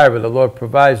 Jehovah Jireh, the Lord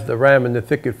provides the ram in the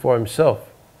thicket for himself.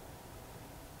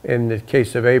 In the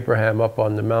case of Abraham, up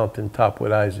on the mountain top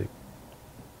with Isaac.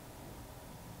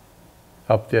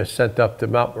 Up there, sent up to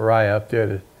Mount Moriah, up there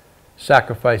to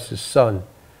sacrifice his son.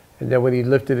 And then when he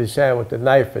lifted his hand with the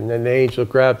knife, and then the angel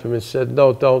grabbed him and said,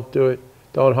 no, don't do it.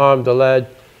 Don't harm the lad.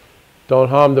 Don't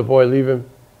harm the boy, leave him.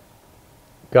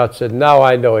 God said, now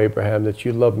I know, Abraham, that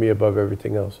you love me above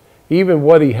everything else. Even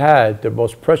what he had, the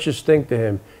most precious thing to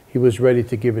him, he was ready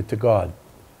to give it to God.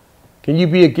 Can you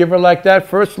be a giver like that?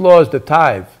 First law is the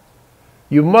tithe.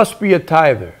 You must be a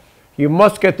tither. You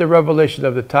must get the revelation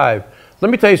of the tithe.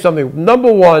 Let me tell you something.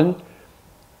 Number one,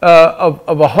 of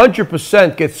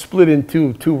 100% gets split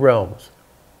into two realms.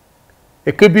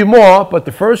 It could be more, but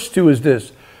the first two is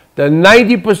this. The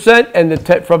 90%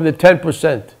 and from the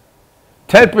 10%.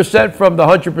 10% from the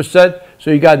 100%.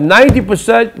 So you got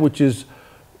 90%, which is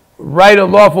right or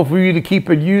lawful for you to keep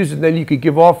and use, and then you could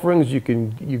give offerings. You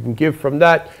can give from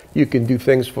that. You can do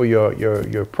things for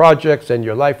your projects and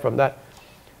your life from that.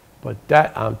 But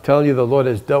that, I'm telling you, the Lord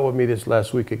has dealt with me this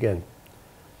last week again.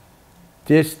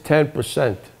 This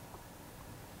 10%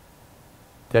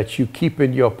 that you keep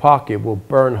in your pocket will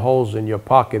burn holes in your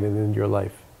pocket and in your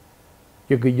life.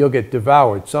 You'll get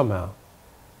devoured somehow.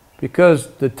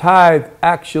 Because the tithe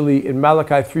actually in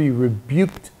Malachi 3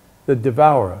 rebuked the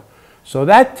devourer. So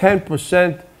that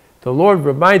 10%, the Lord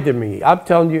reminded me. I'm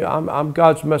telling you, I'm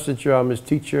God's messenger, I'm his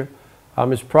teacher,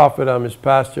 I'm his prophet, I'm his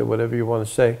pastor, whatever you want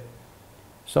to say.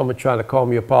 Someone trying to call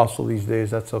me apostle these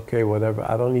days, that's okay, whatever.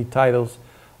 I don't need titles.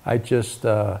 I just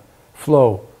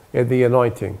flow in the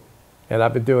anointing. And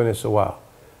I've been doing this a while.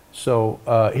 So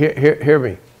hear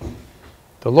me.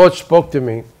 The Lord spoke to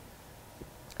me.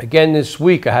 Again this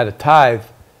week, I had a tithe,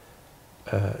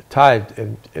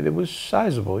 and it was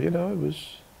sizable, you know. It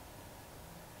was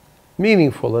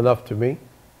meaningful enough to me.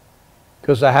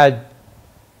 Because I had,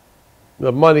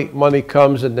 the money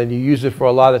comes and then you use it for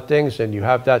a lot of things, and you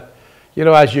have that, you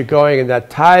know, as you're going, and that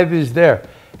tithe is there.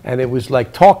 And it was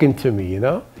like talking to me, you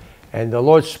know. And the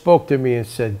Lord spoke to me and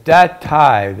said, that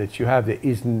tithe that you have there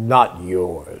is not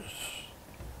yours,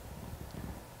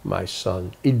 my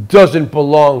son. It doesn't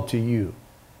belong to you.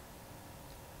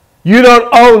 You don't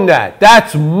own that.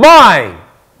 That's mine.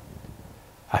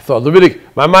 I thought,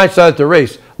 my mind started to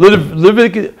race.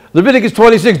 Leviticus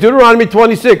 26, Deuteronomy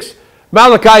 26,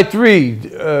 Malachi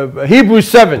 3, Hebrews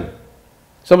 7.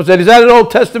 Someone said, is that an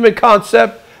Old Testament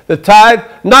concept? The tithe?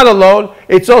 Not alone.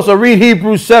 It's also, read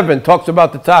Hebrews 7, talks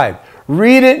about the tithe.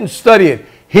 Read it and study it.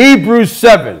 Hebrews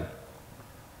 7.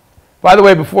 By the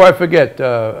way, before I forget,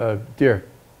 dear,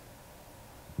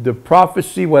 the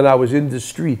prophecy when I was in the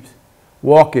street,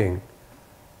 walking,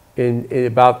 in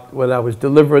about when I was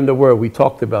delivering the word, we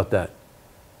talked about that.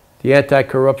 The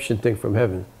anti-corruption thing from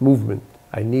heaven, movement.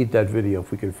 I need that video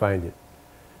if we can find it.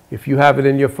 If you have it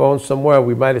in your phone somewhere,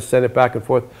 we might have sent it back and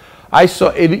forth. I saw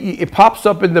it, it pops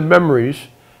up in the memories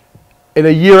in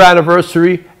a year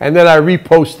anniversary, and then I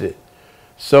repost it.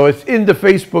 So it's in the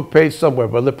Facebook page somewhere,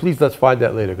 but please let's find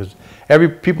that later, because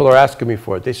people are asking me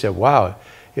for it. They said, wow,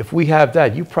 if we have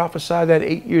that, you prophesied that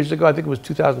 8 years ago, I think it was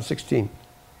 2016.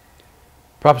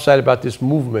 Prophesied about this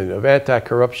movement of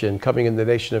anti-corruption coming in the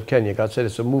nation of Kenya. God said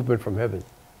it's a movement from heaven.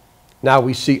 Now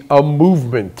we see a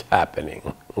movement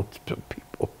happening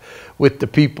with the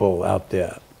people out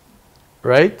there,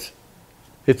 right?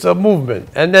 It's a movement.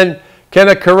 And then can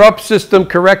a corrupt system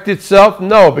correct itself?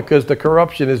 No, because the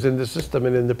corruption is in the system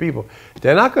and in the people.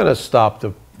 They're not going to stop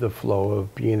the flow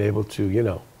of being able to, you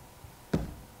know.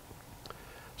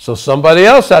 So somebody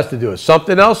else has to do it.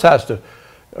 Something else has to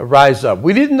rise up.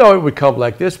 We didn't know it would come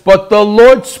like this, but the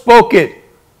Lord spoke it.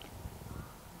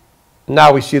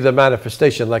 Now we see the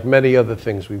manifestation, like many other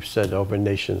things we've said over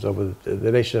nations, over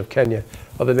the nation of Kenya,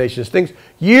 other nations, things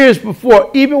years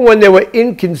before, even when they were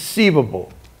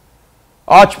inconceivable.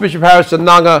 Archbishop Harrison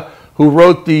Nanga, who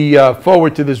wrote the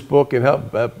foreword to this book and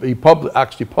helped,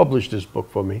 actually published this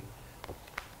book for me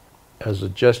as a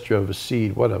gesture of a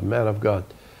seed. What a man of God.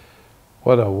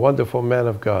 What a wonderful man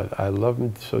of God. I love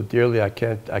him so dearly. I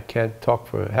can't talk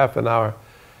for half an hour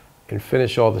and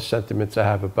finish all the sentiments I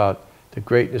have about the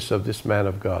greatness of this man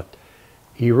of God.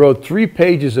 He wrote 3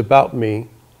 pages about me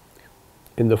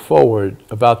in the foreword,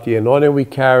 about the anointing we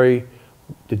carry,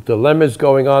 the dilemmas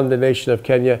going on in the nation of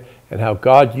Kenya, and how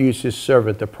God used his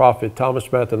servant, the prophet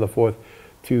Thomas Manton IV,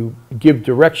 to give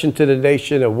direction to the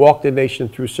nation and walk the nation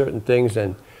through certain things,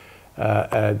 and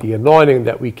the anointing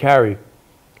that we carry.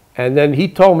 And then he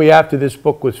told me after this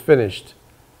book was finished,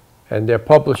 and their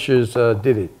publishers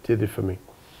did it for me,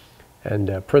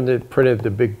 and printed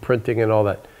the big printing and all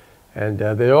that, and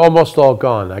they're almost all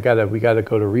gone. We gotta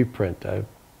go to reprint.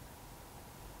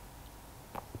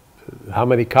 How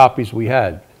many copies we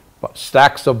had?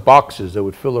 Stacks of boxes that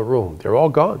would fill a room. They're all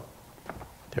gone.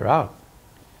 They're out,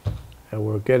 and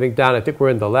we're getting down. I think we're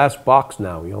in the last box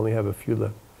now. We only have a few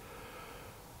left.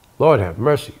 Lord have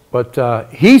mercy.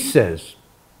 But he says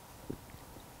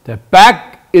that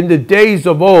back in the days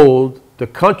of old, the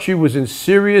country was in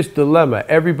serious dilemma.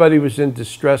 Everybody was in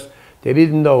distress. They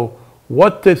didn't know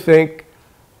what to think.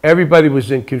 Everybody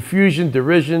was in confusion,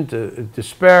 derision,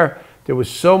 despair. There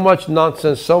was so much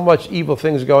nonsense, so much evil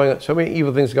things going on, so many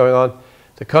evil things going on.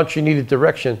 The country needed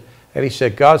direction. And he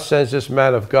said, God sends this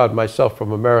man of God, myself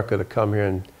from America, to come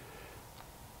here.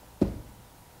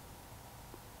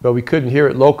 But we couldn't hear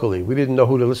it locally. We didn't know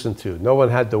who to listen to. No one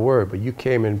had the word, but you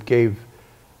came and gave.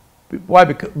 Why?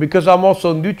 Because I'm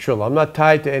also neutral. I'm not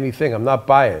tied to anything. I'm not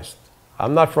biased.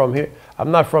 I'm not from here. I'm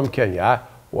not from Kenya.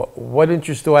 What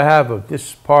interest do I have of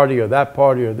this party or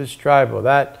this tribe or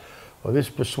that, or this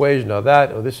persuasion or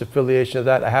that, or this affiliation or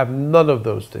that? I have none of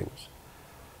those things.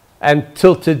 And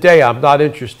till today, I'm not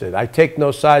interested. I take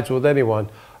no sides with anyone.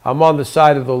 I'm on the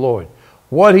side of the Lord.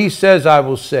 What he says, I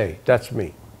will say. That's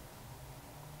me.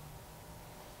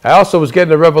 I also was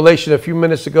getting a revelation a few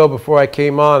minutes ago before I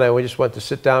came on, and we just went to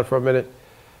sit down for a minute.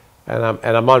 And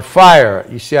I'm on fire.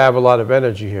 You see, I have a lot of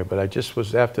energy here, but I just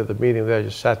was, after the meeting there, I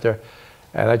just sat there,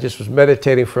 and I just was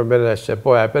meditating for a minute. I said,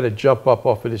 boy, I better jump up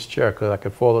off of this chair because I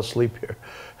could fall asleep here.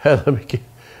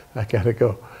 I got to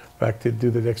go back to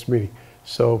do the next meeting.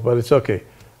 So, but it's okay.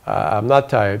 I'm not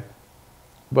tired.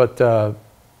 But the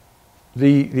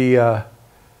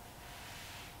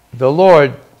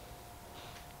Lord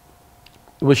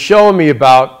was showing me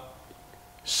about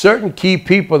certain key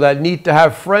people that need to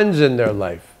have friends in their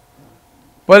life.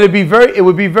 But it would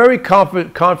be very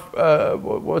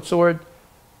what's the word?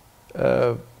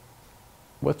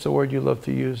 What's the word you love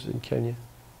to use in Kenya?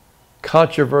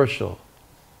 Controversial.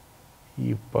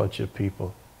 You bunch of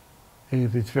people.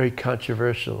 It's very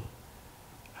controversial.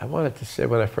 I wanted to say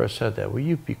when I first heard that, will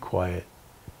you be quiet?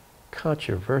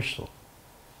 Controversial.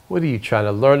 What are you trying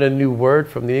to learn a new word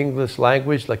from the English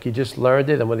language like you just learned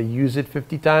it? I'm going to use it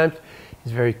 50 times.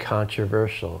 It's very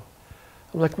controversial.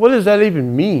 I'm like, what does that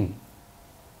even mean?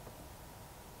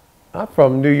 I'm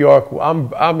from New York.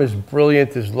 I'm as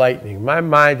brilliant as lightning. My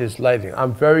mind is lightning.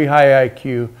 I'm very high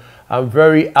IQ. I'm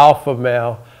very alpha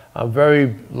male. I'm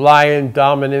very lion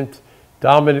dominant,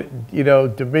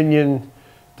 dominion,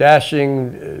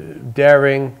 dashing,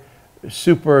 daring,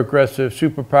 super aggressive,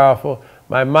 super powerful.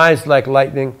 My mind's like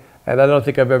lightning, and I don't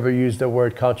think I've ever used the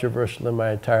word controversial in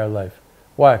my entire life.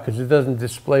 Why? Because it doesn't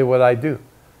display what I do.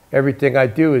 Everything I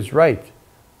do is right.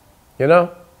 You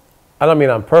know? I don't mean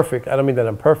I'm perfect. I don't mean that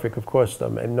I'm perfect, of course,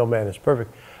 and no man is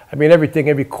perfect. I mean everything,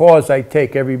 every cause I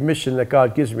take, every mission that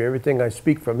God gives me, everything I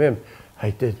speak from him,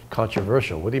 I did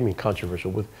controversial. What do you mean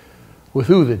controversial? With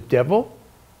who? The devil?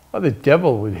 Oh, the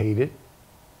devil would hate it.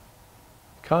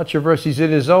 Controversy's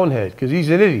in his own head because he's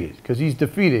an idiot, because he's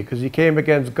defeated, because he came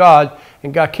against God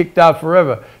and got kicked out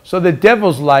forever. So the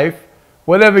devil's life,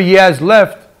 whatever he has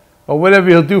left or whatever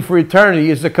he'll do for eternity,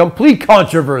 is a complete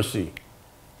controversy.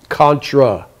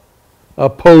 Contra,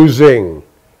 opposing,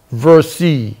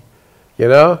 versi,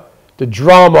 the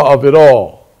drama of it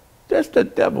all. That's the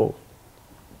devil.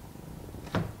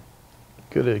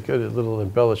 Good little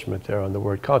embellishment there on the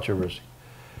word controversy.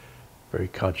 Very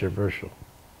controversial.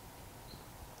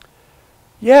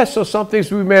 Yeah, so some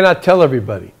things we may not tell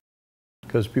everybody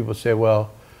because people say,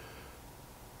 well,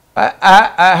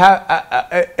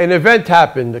 an event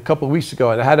happened a couple of weeks ago,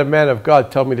 and I had a man of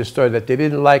God tell me the story that they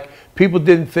didn't like. People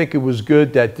didn't think it was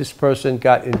good that this person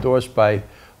got endorsed by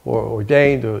or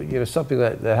ordained or something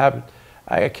that happened.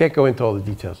 I can't go into all the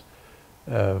details.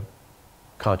 Another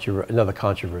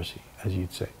controversy, as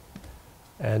you'd say.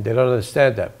 And they don't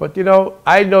understand that. But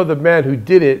I know the man who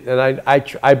did it, and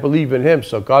I believe in him,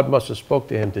 so God must have spoke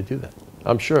to him to do that.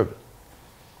 I'm sure of it.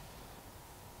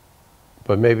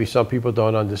 But maybe some people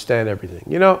don't understand everything.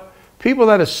 You know, people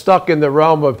that are stuck in the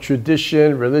realm of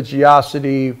tradition,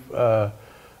 religiosity, a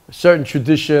certain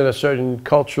tradition, a certain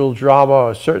cultural drama,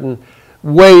 a certain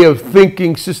way of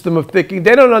thinking, system of thinking,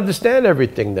 they don't understand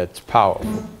everything that's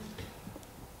powerful.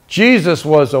 Jesus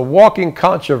was a walking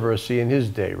controversy in his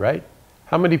day, right?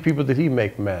 How many people did he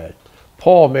make mad?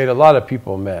 Paul made a lot of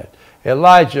people mad.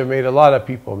 Elijah made a lot of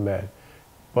people mad.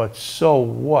 But so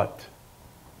what?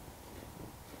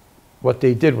 What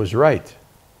they did was right.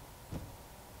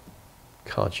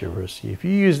 Controversy. If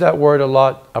you use that word a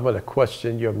lot, I'm going to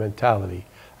question your mentality.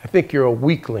 I think you're a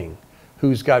weakling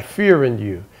who's got fear in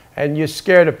you, and you're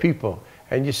scared of people,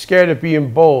 and you're scared of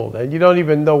being bold, and you don't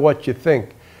even know what you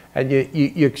think, and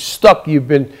you're stuck. You've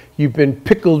been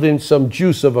pickled in some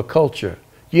juice of a culture.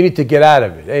 You need to get out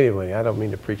of it. Anyway, I don't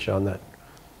mean to preach on that.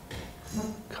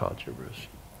 Controversy.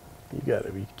 You got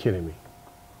to be kidding me.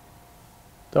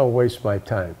 Don't waste my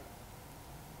time.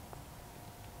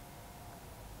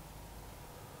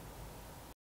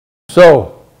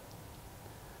 So,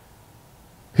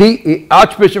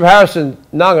 Archbishop Harrison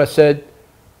Nanga said,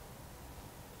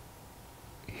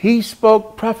 he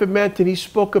spoke, Prophet Manton, he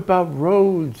spoke about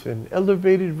roads and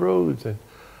elevated roads and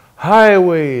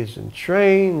highways and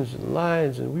trains and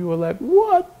lines, and we were like,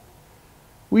 what?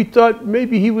 We thought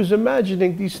maybe he was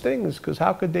imagining these things, because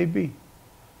how could they be?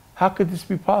 How could this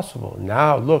be possible?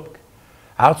 Now look,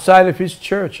 outside of his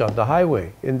church on the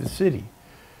highway in the city,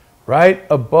 right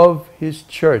above his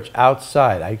church,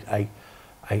 outside.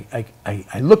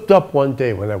 I looked up one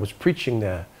day when I was preaching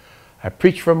there. I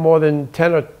preached for more than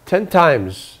 10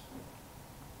 times,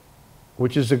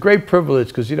 which is a great privilege,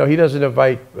 because, you know, he doesn't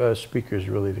invite speakers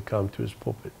really to come to his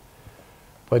pulpit.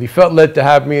 But he felt led to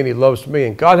have me, and he loves me.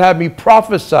 And God had me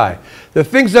prophesy. The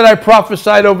things that I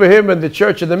prophesied over him and the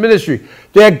church and the ministry,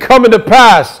 they had come into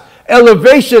pass.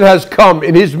 Elevation has come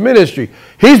in his ministry.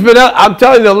 He's been, I'm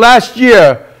telling you, the last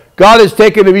year, God has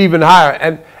taken him even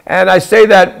higher. And I say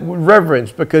that with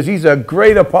reverence, because he's a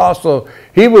great apostle.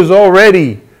 He was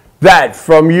already that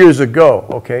from years ago,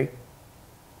 okay?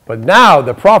 But now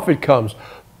the prophet comes,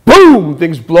 boom,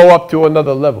 things blow up to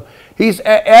another level. He's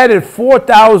added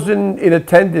 4,000 in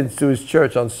attendance to his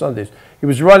church on Sundays. He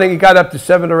was running, he got up to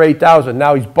 7,000 or 8,000.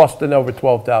 Now he's busting over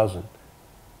 12,000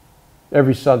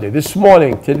 every Sunday. This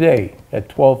morning, today, at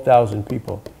 12,000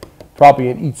 people, probably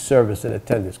in each service in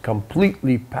attendance,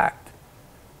 completely packed.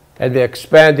 And they're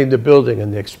expanding the building,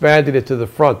 and they're expanding it to the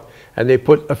front, and they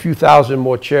put a few thousand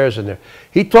more chairs in there.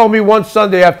 He told me one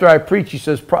Sunday after I preached, he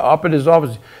says, up in his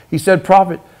office, he said,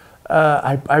 Prophet,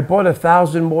 I bought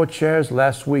 1,000 more chairs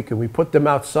last week, and we put them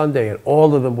out Sunday, and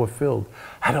all of them were filled.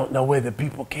 I don't know where the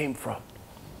people came from.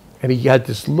 And he had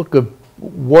this look of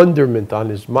wonderment on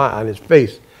his mind, on his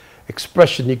face,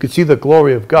 expression. You could see the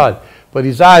glory of God, but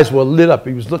his eyes were lit up.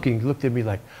 He was looking, he looked at me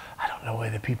like, I don't know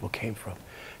where the people came from.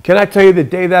 Can I tell you, the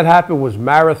day that happened was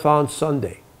Marathon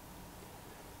Sunday.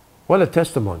 What a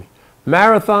testimony.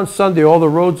 Marathon Sunday, all the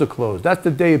roads are closed. That's the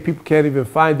day people can't even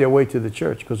find their way to the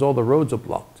church, because all the roads are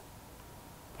blocked.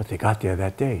 But they got there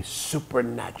that day,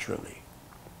 supernaturally.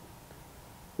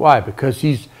 Why? Because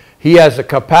he has the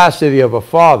capacity of a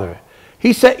father.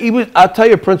 He said, I'll tell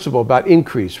you a principle about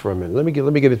increase for a minute. Let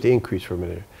me get into increase for a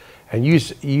minute, and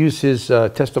use his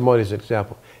testimony as an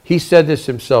example. He said this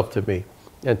himself to me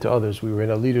and to others. We were in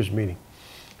a leaders meeting,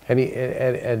 and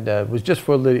it was just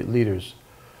for leaders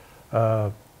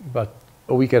about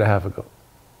a week and a half ago.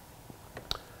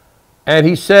 And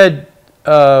he said,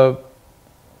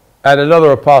 at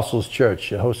another apostles'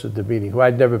 church, hosted the meeting, who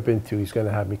I'd never been to, he's going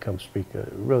to have me come speak. A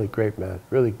really great man,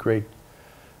 really great.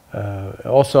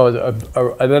 Also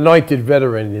an anointed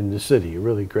veteran in the city, a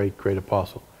really great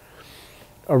apostle.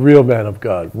 A real man of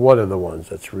God, one of the ones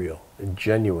that's real and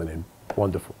genuine and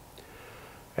wonderful.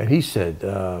 And he said,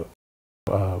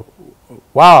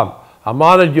 wow, I'm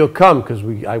honored you'll come, because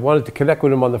I wanted to connect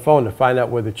with him on the phone to find out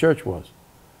where the church was.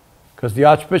 Because the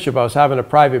Archbishop, I was having a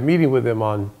private meeting with him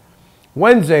on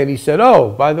Wednesday, and he said, oh,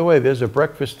 by the way, there's a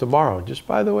breakfast tomorrow. Just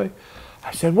by the way.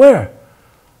 I said, where?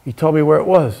 He told me where it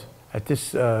was, at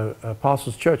this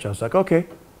Apostles' Church. I was like, okay.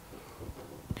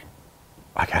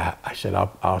 I said,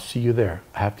 I'll see you there.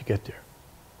 I have to get there.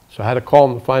 So I had to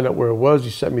call him to find out where it was. He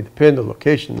sent me the pin, the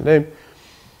location, the name.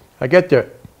 I get there,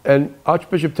 and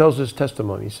Archbishop tells his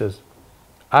testimony. He says,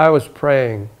 I was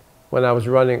praying when I was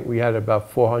running. We had about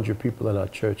 400 people in our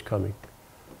church coming.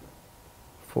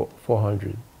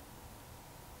 400.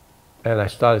 And I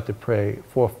started to pray,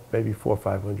 maybe 400 or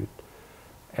 500.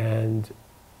 And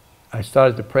I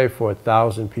started to pray for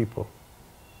 1,000 people.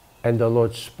 And the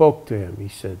Lord spoke to him. He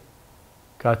said,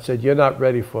 God said, you're not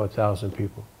ready for 1,000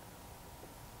 people.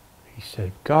 He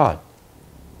said, God,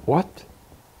 what?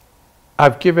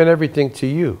 I've given everything to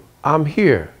you. I'm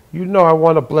here. You know I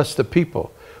want to bless the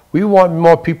people. We want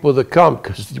more people to come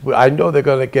because I know they're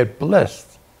going to get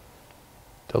blessed.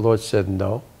 The Lord said,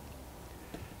 no.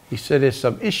 He said, there's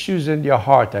some issues in your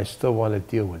heart I still want to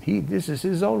deal with. This is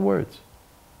his own words.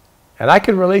 And I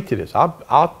can relate to this.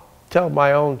 I'll tell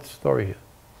my own story here.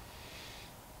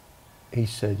 He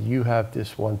said, you have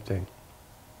this one thing.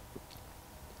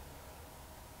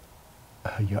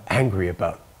 You're angry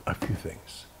about a few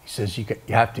things. He says you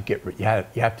have to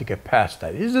get past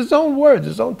that. It's his own words,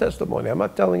 his own testimony. I'm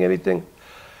not telling anything.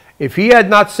 If he had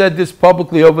not said this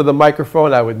publicly over the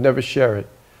microphone, I would never share it.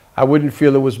 I wouldn't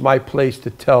feel it was my place to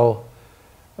tell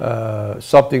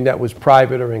something that was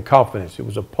private or in confidence. It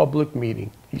was a public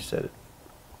meeting. He said it.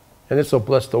 And this will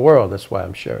bless the world. That's why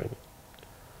I'm sharing it.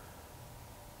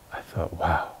 I thought,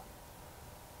 wow.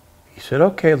 He said,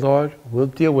 okay, Lord, we'll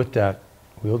deal with that.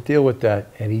 We'll deal with that.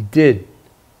 And he did.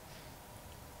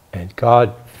 And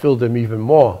God filled him even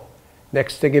more.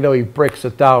 Next thing you know, he breaks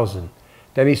 1,000.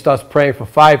 Then he starts praying for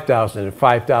 5,000, and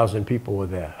 5,000 people were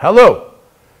there. Hello.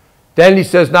 Then he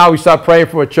says, now we start praying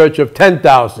for a church of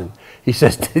 10,000. He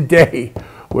says, today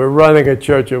we're running a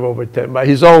church of over 10,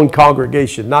 his own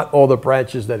congregation, not all the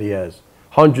branches that he has.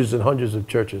 Hundreds and hundreds of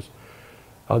churches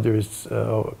under his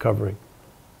covering.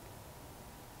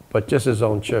 But just his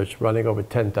own church, running over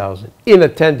 10,000 in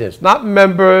attendance. Not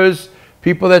members,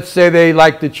 people that say they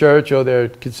like the church or they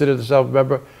consider themselves a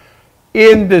member.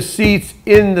 In the seats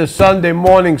in the Sunday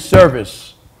morning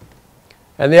service.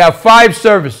 And they have 5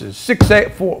 services,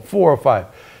 4 or 5.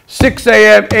 6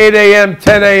 a.m., 8 a.m.,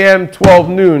 10 a.m., 12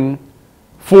 noon,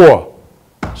 4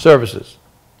 services.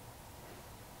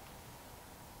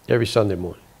 Every Sunday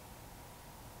morning.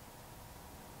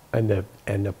 And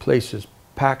the place is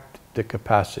packed to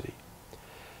capacity.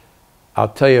 I'll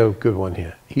tell you a good one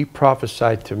here. He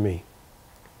prophesied to me.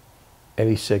 And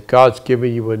he said, God's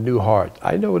giving you a new heart.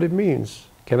 I know what it means.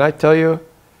 Can I tell you,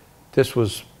 this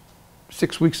was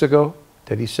 6 weeks ago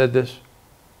that he said this?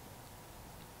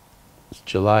 It's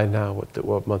July now.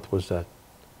 What month was that?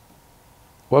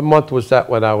 What month was that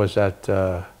when I was at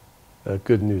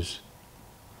Good News?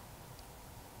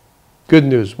 Good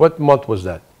News. What month was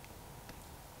that?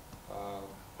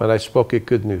 When I spoke at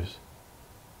Good News?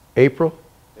 April?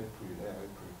 April.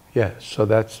 Yeah, so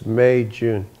that's May,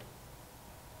 June.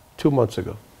 2 months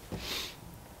ago.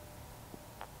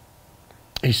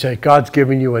 He said, God's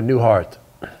giving you a new heart.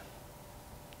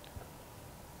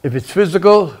 If it's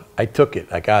physical, I took it.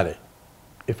 I got it.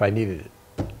 If I needed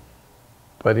it.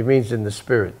 But it means in the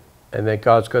spirit. And then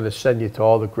God's going to send you to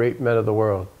all the great men of the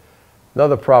world.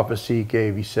 Another prophecy he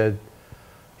gave, he said,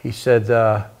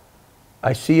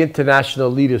 I see international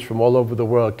leaders from all over the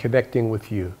world connecting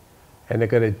with you. And they're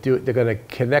going to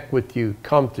connect with you,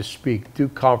 come to speak, do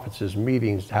conferences,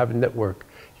 meetings, have a network.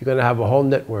 You're going to have a whole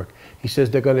network. He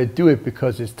says they're going to do it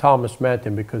because it's Thomas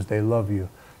Manton, because they love you.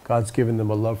 God's given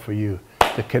them a love for you.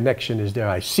 The connection is there.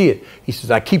 I see it. He says,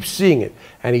 I keep seeing it.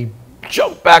 And he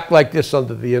jumped back like this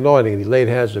under the anointing, and he laid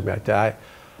hands on me.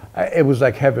 It was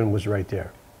like heaven was right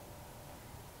there.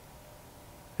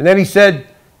 And then he said,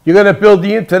 you're going to build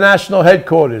the international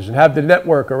headquarters and have the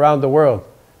network around the world.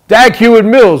 Dag Hewitt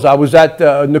Mills, I was at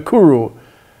Nakuru,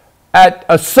 at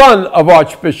a son of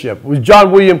Archbishop, was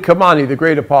John William Kamani, the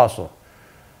great apostle.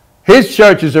 His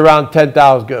church is around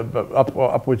 10,000,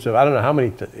 upwards of, I don't know how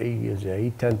many,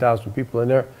 10,000 people in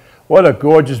there. What a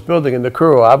gorgeous building in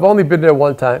Nakuru. I've only been there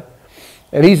one time.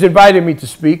 And he's invited me to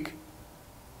speak.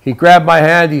 He grabbed my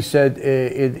hand. He said,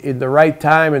 in the right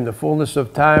time, in the fullness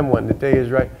of time, when the day is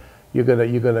right, you're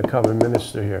gonna come and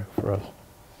minister here for us.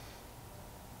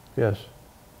 Yes.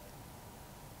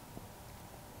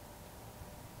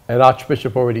 And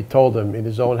Archbishop already told him in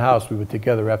his own house, we were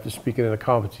together after speaking in a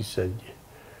conference, he said,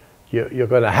 you're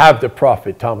going to have the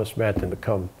prophet Thomas Manton to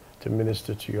come to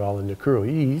minister to you all in Nakuru.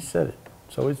 He said it.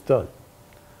 So it's done.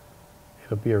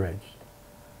 It'll be arranged.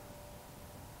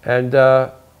 And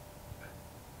the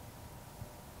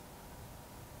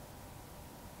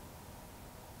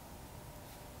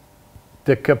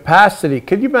capacity,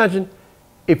 can you imagine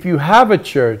if you have a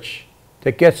church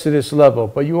that gets to this level,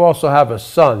 but you also have a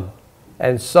son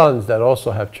and sons that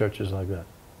also have churches like that?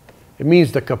 It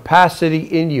means the capacity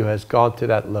in you has gone to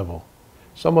that level.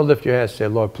 Someone lift your hand and say,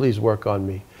 Lord, please work on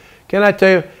me. Can I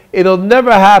tell you, it'll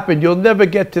never happen. You'll never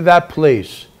get to that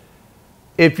place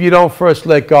if you don't first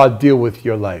let God deal with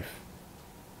your life.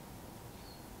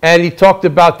 And he talked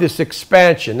about this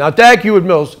expansion. Now, Dag Hewitt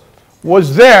Mills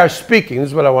was there speaking. This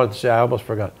is what I wanted to say. I almost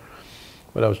forgot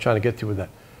what I was trying to get to with that.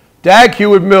 Dag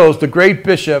Hewitt Mills, the great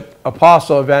bishop,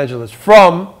 apostle, evangelist,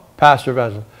 pastor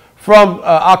evangelist, from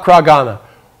Accra, Ghana.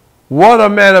 What a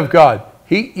man of God.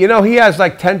 He has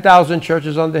like 10,000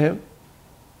 churches under him.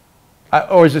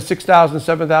 Or is it 6,000,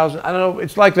 7,000? I don't know.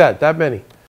 It's like that many.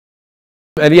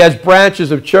 And he has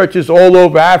branches of churches all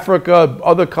over Africa,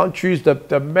 other countries.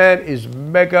 The man is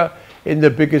mega in the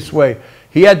biggest way.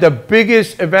 He had the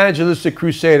biggest evangelistic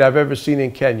crusade I've ever seen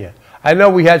in Kenya. I know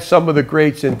we had some of the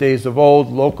greats in days of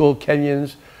old, local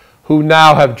Kenyans, who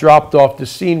now have dropped off the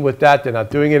scene with that. They're not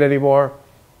doing it anymore.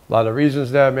 A lot of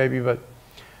reasons there, maybe, but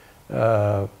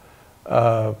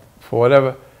for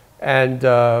whatever. And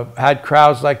had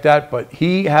crowds like that. But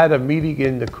he had a meeting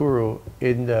in Nakuru,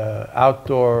 in the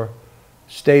outdoor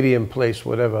stadium place,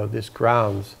 whatever, this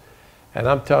grounds. And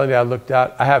I'm telling you, I looked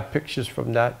out. I have pictures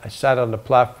from that. I sat on the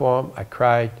platform. I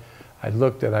cried. I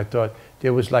looked and I thought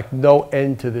there was like no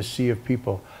end to the sea of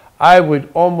people. I would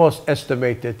almost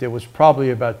estimate that there was probably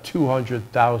about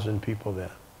 200,000 people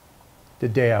there the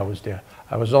day I was there.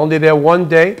 I was only there one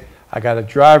day. I got a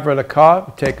driver in a car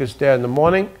to take us there in the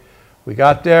morning. We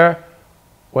got there,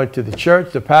 went to the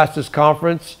church, the pastor's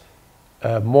conference,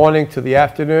 morning to the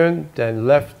afternoon, then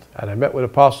left, and I met with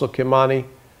Apostle Kimani,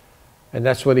 and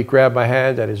that's when he grabbed my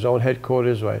hand at his own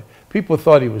headquarters. Where people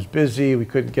thought he was busy, we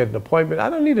couldn't get an appointment. I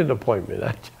don't need an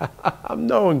appointment. I'm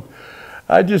known.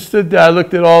 I just stood there, I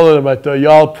looked at all of them, I thought,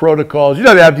 y'all protocols. You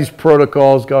know, they have these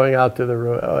protocols going out to the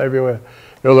road, everywhere.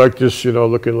 They're like this,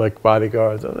 looking like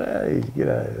bodyguards. Hey,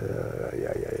 yeah.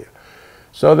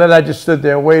 So then I just stood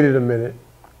there and waited a minute.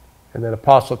 And then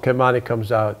Apostle Kimani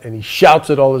comes out and he shouts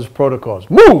at all his protocols,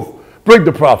 move, bring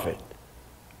the prophet.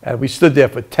 And we stood there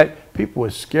for 10, people were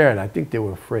scared. I think they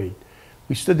were afraid.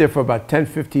 We stood there for about 10,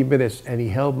 15 minutes and he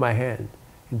held my hand.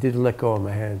 He didn't let go of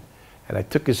my hand. And I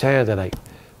took his hand and I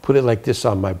put it like this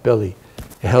on my belly.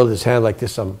 He held his hand like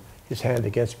this, his hand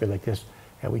against me like this.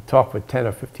 And we talked for 10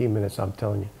 or 15 minutes, I'm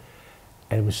telling you.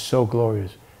 And it was so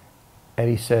glorious. And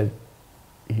he said,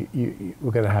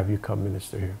 we're going to have you come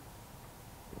minister here.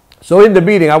 So in the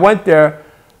meeting, I went there.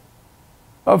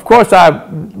 Of course, I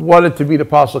wanted to meet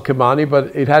Apostle Kimani,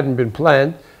 but it hadn't been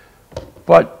planned.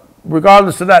 But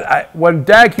regardless of that, when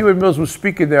Dag Hewitt-Mills was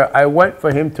speaking there, I went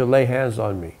for him to lay hands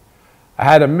on me. I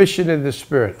had a mission in the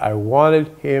spirit. I wanted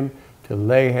him to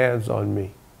lay hands on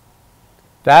me.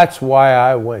 That's why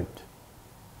I went.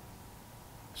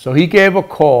 So he gave a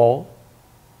call.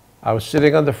 I was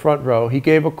sitting on the front row. He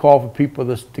gave a call for people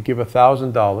to give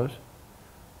 $1,000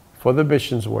 for the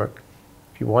missions work.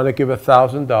 If you want to give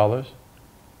 $1,000,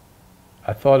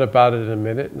 I thought about it in a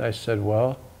minute and I said,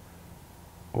 well,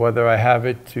 whether I have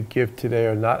it to give today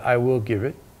or not, I will give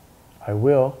it. I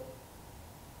will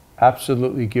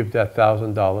absolutely give that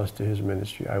 $1,000 to his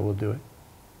ministry. I will do it.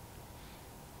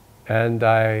 And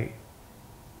I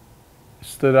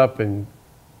stood up and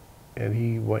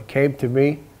he came to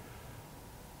me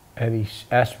and he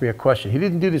asked me a question. He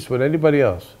didn't do this with anybody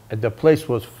else. And the place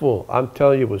was full. I'm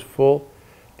telling you, it was full.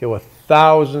 There were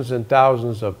thousands and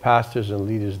thousands of pastors and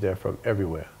leaders there from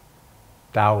everywhere.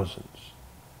 Thousands.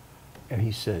 And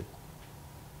he said,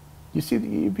 you see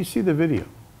the video.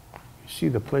 You see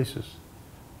the places.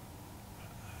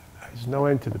 There's no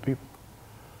end to the people.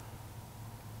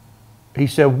 He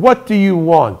said, what do you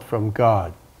want from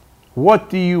God? What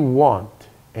do you want?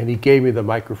 And he gave me the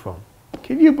microphone.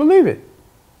 Can you believe it?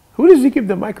 Who does he give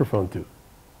the microphone to?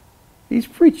 He's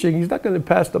preaching. He's not going to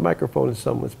pass the microphone to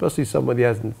someone, especially somebody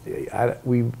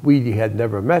we had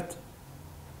never met.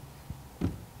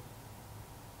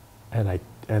 And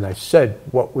I said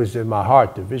what was in my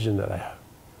heart, the vision that I have.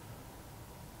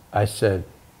 I said,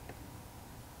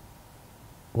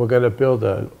 we're going to build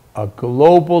a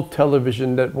global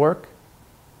television network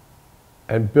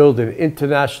and build an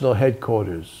international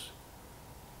headquarters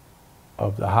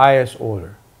of the highest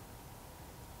order.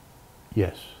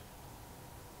 Yes.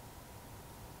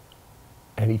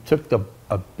 And he took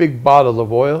a big bottle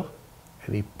of oil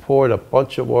and he poured a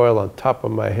bunch of oil on top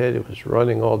of my head. It was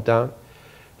running all down.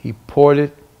 He poured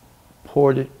it,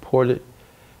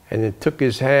 and then took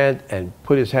his hand and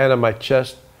put his hand on my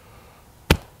chest,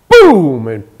 boom,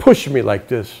 and pushed me like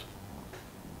this.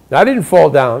 Now, I didn't fall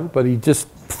down, but he just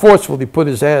forcefully put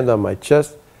his hand on my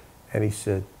chest, and he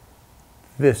said,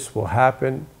 this will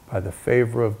happen by the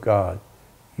favor of God.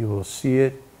 You will see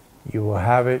it, you will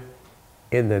have it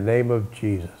in the name of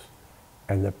Jesus.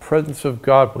 And the presence of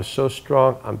God was so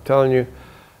strong, I'm telling you,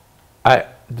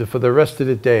 for the rest of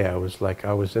the day, I was like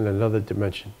I was in another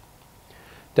dimension.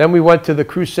 Then we went to the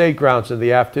crusade grounds in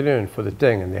the afternoon for the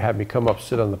thing, and they had me come up,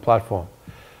 sit on the platform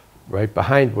right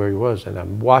behind where he was, and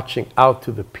I'm watching out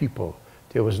to the people.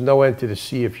 There was no end to the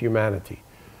sea of humanity.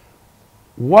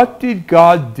 What did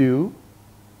God do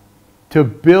to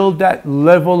build that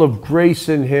level of grace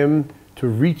in him to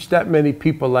reach that many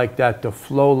people like that, to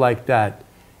flow like that,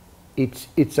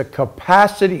 it's a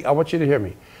capacity. I want you to hear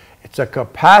me. It's a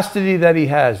capacity that he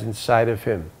has inside of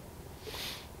him.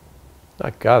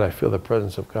 My God, I feel the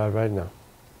presence of God right now.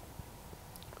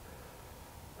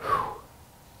 Whew.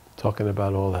 Talking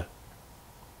about all that.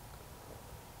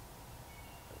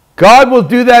 God will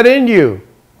do that in you.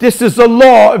 This is a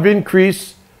law of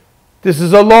increase. This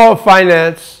is a law of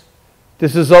finance.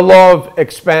 This is a law of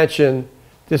expansion.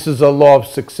 This is a law of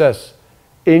success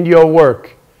in your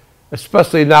work,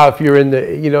 especially now if you're in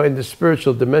the, in the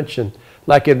spiritual dimension,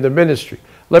 like in the ministry.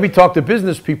 Let me talk to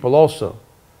business people also.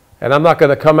 And I'm not going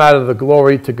to come out of the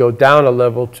glory to go down a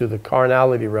level to the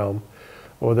carnality realm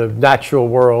or the natural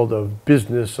world of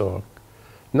business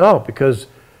no, because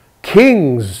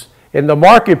kings in the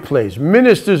marketplace,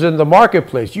 ministers in the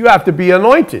marketplace, you have to be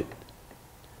anointed.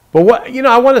 But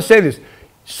I want to say this.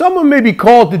 Someone may be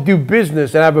called to do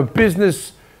business and have a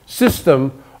business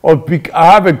system or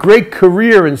have a great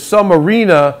career in some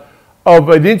arena of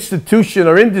an institution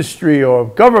or industry or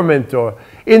government or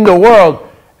in the world,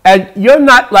 and you're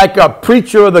not like a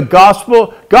preacher of the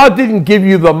gospel. God didn't give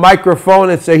you the microphone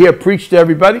and say, here, preach to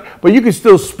everybody, but you can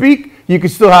still speak, you can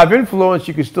still have influence,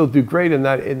 you can still do great in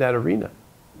that arena.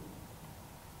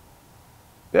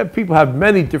 People have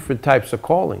many different types of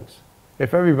callings.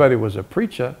 If everybody was a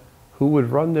preacher, who would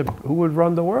run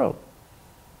the world?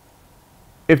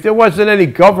 If there wasn't any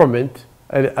government,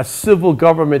 a civil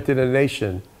government in a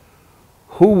nation,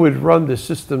 who would run the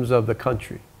systems of the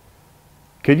country?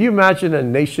 Could you imagine a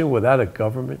nation without a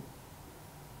government?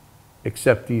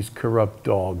 Except these corrupt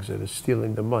dogs that are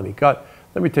stealing the money. God,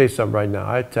 let me tell you something right now.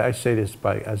 I say this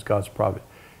as God's prophet.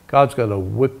 God's going to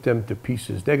whip them to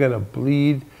pieces. They're going to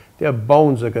bleed. Their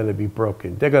bones are going to be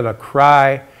broken. They're going to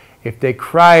cry. If they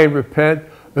cry and repent,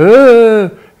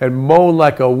 and moan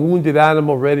like a wounded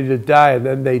animal ready to die, and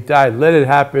then they die, let it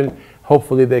happen.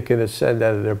 Hopefully they can ascend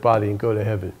out of their body and go to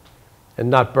heaven and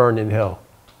not burn in hell.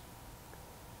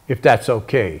 If that's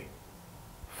okay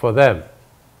for them,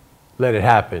 let it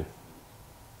happen.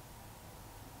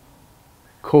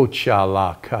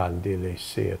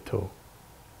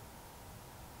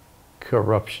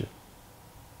 Corruption.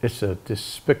 It's a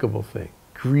despicable thing.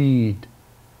 Greed.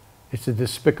 It's a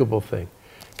despicable thing.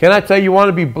 Can I tell you, you want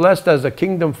to be blessed as a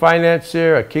kingdom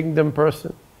financier, a kingdom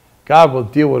person? God will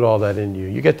deal with all that in you.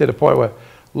 You get to the point where,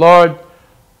 Lord,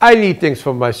 I need things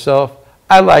for myself.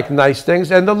 I like nice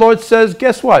things. And the Lord says,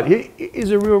 guess what?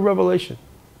 Here's a real revelation.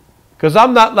 Because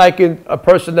I'm not like a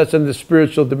person that's in the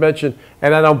spiritual dimension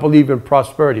and I don't believe in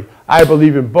prosperity. I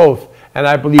believe in both. And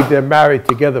I believe they're married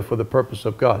together for the purpose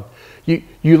of God.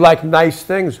 You like nice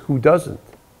things. Who doesn't?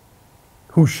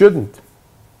 Who shouldn't?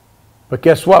 But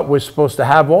guess what? We're supposed to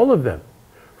have all of them.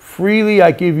 Freely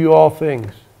I give you all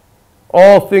things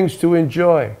to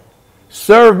enjoy.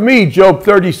 Serve me, Job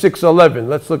 36:11.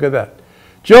 Let's look at that.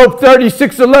 Job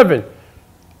 36:11.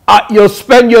 You'll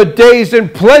spend your days in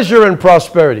pleasure and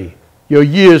prosperity. Your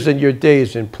years and your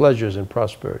days in pleasures and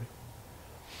prosperity.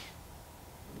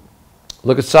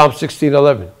 Look at Psalm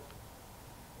 16:11.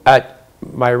 At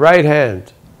my right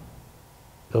hand,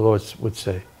 the Lord would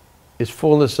say, is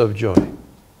fullness of joy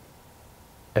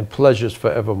and pleasures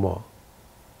forevermore.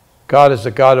 God is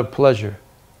a God of pleasure.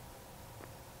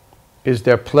 Is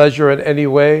there pleasure in any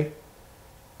way?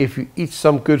 If you eat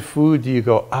some good food, do you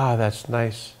go, that's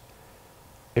nice?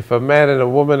 If a man and a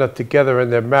woman are together and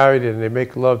they're married and they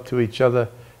make love to each other,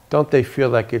 don't they feel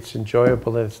like it's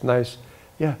enjoyable and it's nice?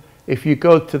 Yeah. If you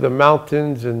go to the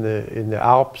mountains in the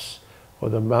Alps or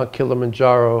the Mount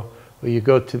Kilimanjaro, or you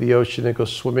go to the ocean and go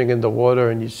swimming in the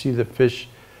water and you see the fish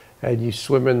and you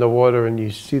swim in the water and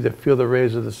you feel the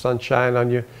rays of the sunshine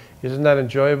on you, isn't that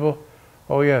enjoyable?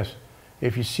 Oh yes.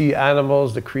 If you see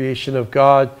animals, the creation of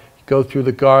God, you go through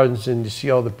the gardens and you see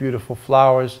all the beautiful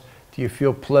flowers, do you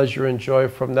feel pleasure and joy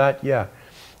from that? Yeah.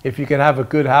 If you can have a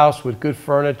good house with good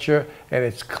furniture and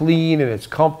it's clean and it's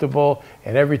comfortable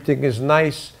and everything is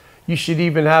nice, you should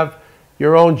even have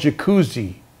your own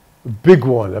jacuzzi, a big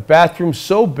one, a bathroom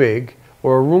so big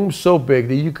or a room so big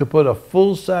that you could put a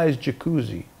full-size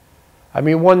jacuzzi. I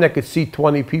mean, one that could seat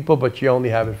 20 people, but you only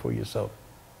have it for yourself.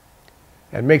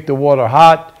 And make the water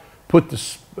hot, put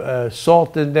the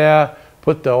salt in there,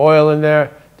 put the oil in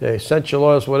there, the essential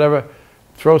oils, whatever.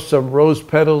 Throw some rose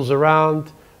petals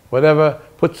around, whatever.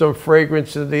 Put some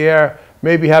fragrance in the air.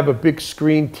 Maybe have a big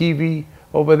screen TV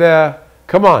over there.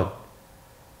 Come on.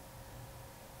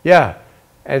 Yeah.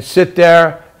 And sit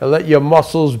there and let your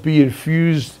muscles be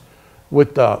infused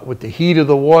with the heat of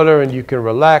the water, and you can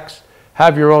relax.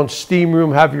 Have your own steam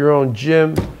room, have your own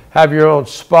gym, have your own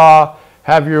spa,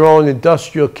 have your own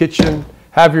industrial kitchen,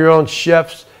 have your own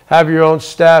chefs, have your own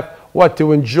staff, what?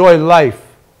 To enjoy life.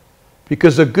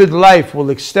 Because a good life will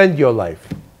extend your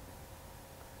life.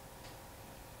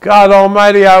 God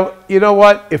Almighty, you know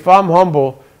what? If I'm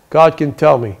humble, God can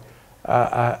tell me.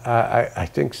 I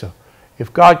think so.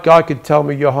 If God can tell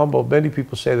me you're humble. Many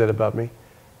people say that about me.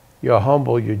 You're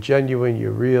humble, you're genuine,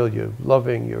 you're real, you're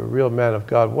loving, you're a real man of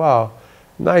God. Wow,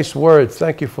 nice words.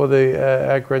 Thank you for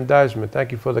the aggrandizement.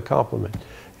 Thank you for the compliment.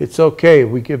 It's okay,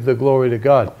 we give the glory to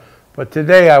God. But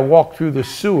today I walked through the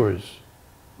sewers,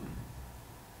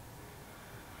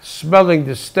 smelling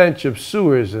the stench of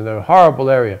sewers in a horrible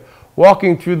area,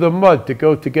 walking through the mud to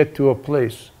get to a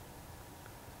place.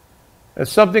 And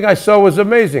something I saw was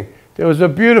amazing. There was a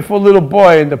beautiful little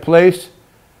boy in the place.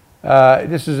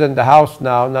 This is in the house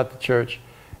now, not the church.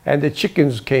 And the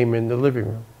chickens came in the living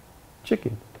room.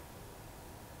 Chicken.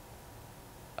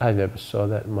 I never saw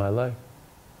that in my life.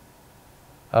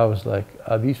 I was like,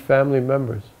 are these family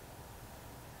members?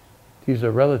 These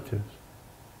are relatives.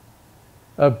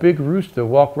 A big rooster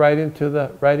walked right into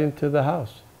the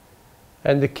house.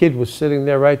 And the kid was sitting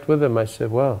there right with him. I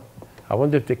said, well, I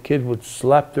wonder if the kid would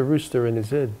slap the rooster in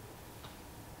his head.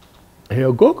 And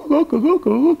he'll go, go, go, go,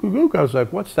 go, go, go. I was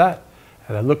like, what's that?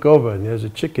 And I look over and there's a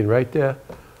chicken right there,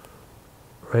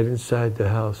 right inside the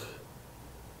house.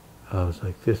 I was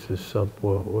like, this is something,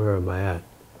 where am I at?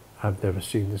 I've never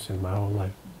seen this in my whole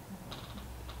life.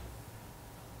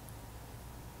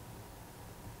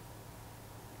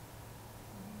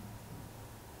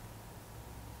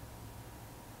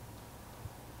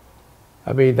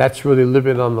 I mean, that's really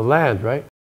living on the land, right?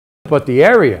 But the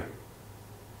area,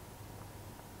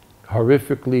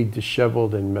 horrifically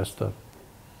disheveled and messed up.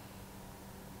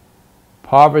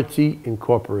 Poverty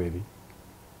Incorporated.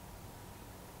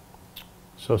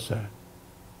 So sad.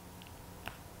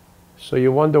 So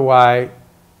you wonder why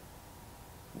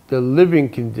the living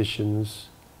conditions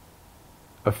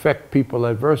affect people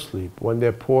adversely. When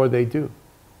they're poor, they do.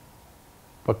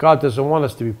 But God doesn't want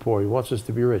us to be poor. He wants us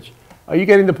to be rich. Are you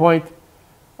getting the point?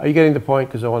 Are you getting the point?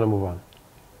 Because I want to move on.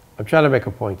 I'm trying to make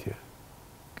a point here.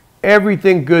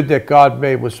 Everything good that God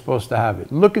made was supposed to have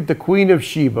it. Look at the Queen of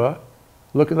Sheba.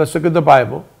 Let's look at the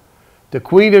Bible. The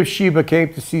Queen of Sheba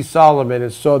came to see Solomon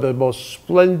and saw the most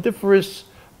splendiferous,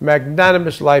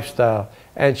 magnanimous lifestyle,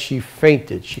 and she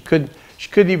fainted. She couldn't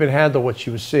even handle what she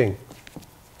was seeing.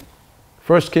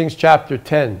 1 Kings chapter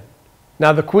 10.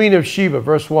 Now the Queen of Sheba,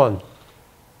 verse 1,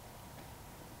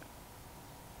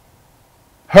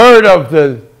 heard of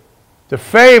the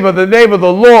fame of the name of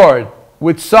the Lord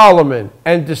with Solomon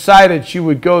and decided she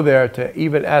would go there to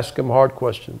even ask him hard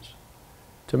questions,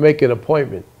 to make an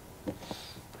appointment.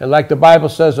 And like the Bible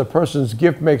says, a person's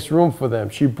gift makes room for them.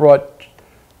 She brought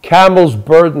camels'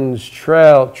 burdens,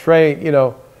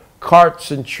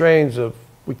 carts and trains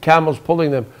with camels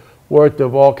pulling them, worth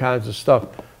of all kinds of stuff.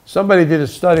 Somebody did a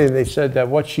study and they said that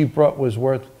what she brought was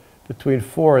worth between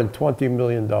 $4 and $20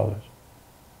 million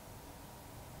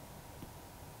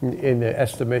in the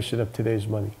estimation of today's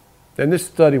money. And this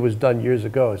study was done years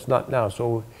ago. It's not now,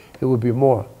 so it would be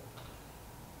more.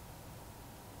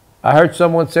 I heard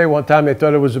someone say one time they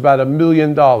thought it was about $1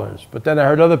 million, but then I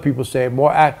heard other people say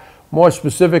more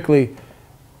specifically,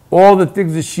 all the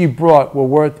things that she brought were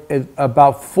worth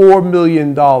about $4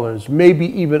 million, maybe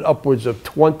even upwards of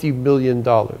 $20 million,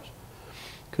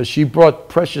 because she brought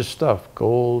precious stuff,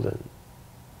 gold and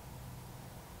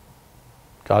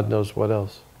God knows what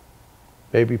else,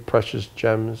 maybe precious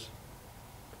gems.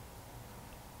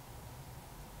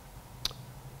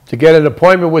 To get an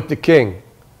appointment with the king.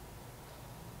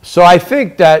 So I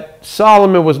think that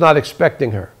Solomon was not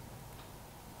expecting her.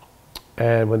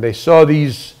 And when they saw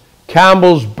these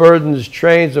camels' burdens,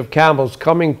 trains of camels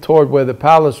coming toward where the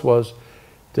palace was,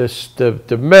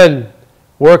 the men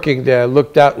working there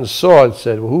looked out and saw and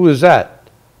said, well, who is that?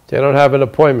 They don't have an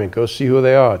appointment. Go see who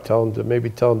they are. Maybe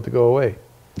tell them to go away.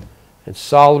 And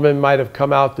Solomon might have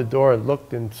come out the door and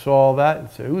looked and saw all that and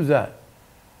said, who's that?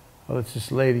 Oh, it's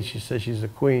this lady. She says she's a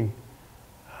queen,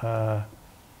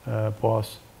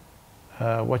 boss.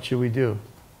 What should we do?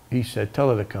 He said,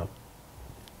 tell her to come.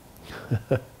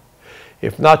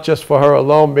 If not just for her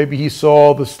alone, maybe he saw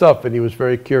all the stuff and he was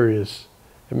very curious.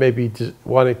 And maybe just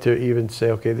wanted to even say,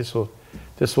 okay, this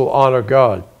will honor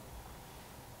God.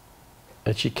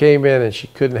 And she came in and she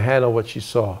couldn't handle what she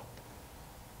saw.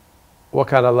 What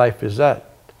kind of life is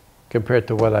that compared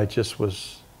to what I just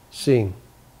was seeing?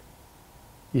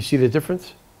 You see the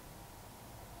difference?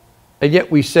 And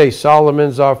yet we say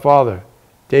Solomon's our father,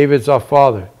 David's our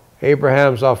father,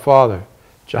 Abraham's our father,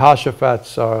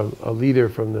 Jehoshaphat's our leader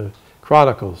from the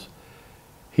Chronicles.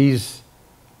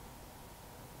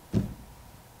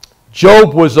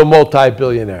 Job was a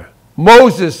multi-billionaire.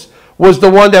 Moses was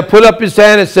the one that put up his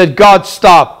hand and said, God,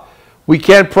 stop. We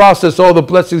can't process all the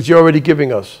blessings you're already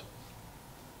giving us.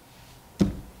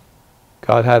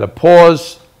 God had to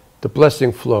pause the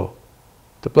blessing flow,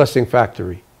 the blessing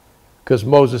factory. Because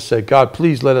Moses said, God,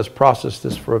 please let us process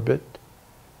this for a bit.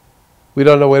 We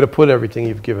don't know where to put everything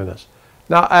you've given us.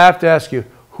 Now, I have to ask you,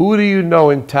 who do you know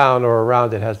in town or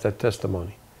around that has that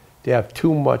testimony? They have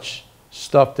too much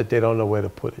stuff that they don't know where to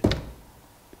put it.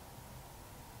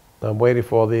 I'm waiting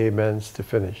for all the amens to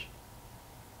finish.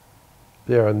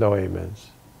 There are no amens.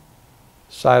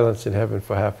 Silence in heaven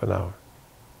for half an hour.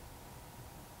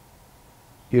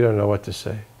 You don't know what to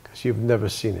say because you've never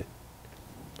seen it.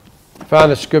 I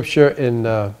found a scripture in,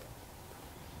 I'm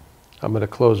going to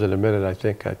close in a minute, I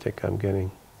think I'm getting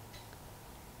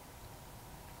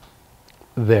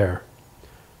there.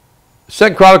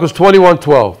 2 Chronicles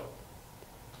 21:12.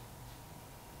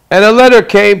 And a letter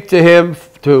came to him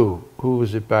to, who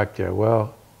was it back there?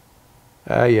 Well,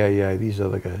 these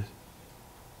other guys.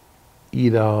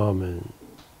 Edom, and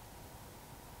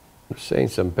saying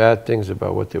some bad things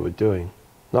about what they were doing.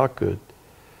 Not good.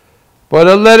 But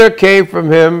a letter came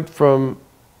from him from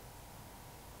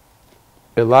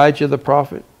Elijah the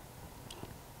prophet.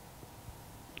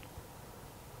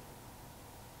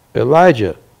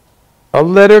 Elijah. A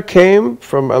letter came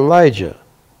from Elijah.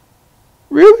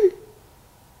 Really?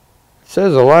 It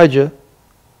says Elijah.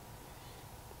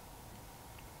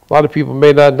 A lot of people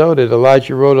may not know that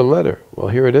Elijah wrote a letter. Well,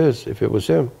 here it is, if it was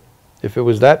him. If it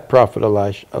was that prophet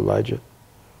Elijah.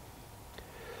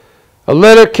 A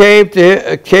letter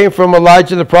came from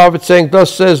Elijah the prophet saying,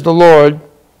 thus says the Lord,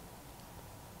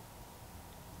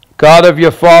 God of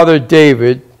your father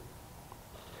David,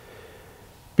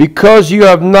 because you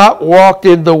have not walked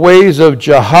in the ways of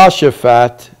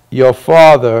Jehoshaphat, your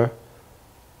father,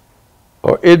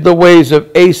 or in the ways of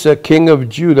Asa, king of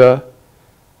Judah,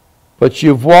 but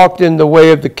you've walked in the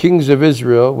way of the kings of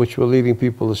Israel, which were leading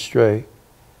people astray,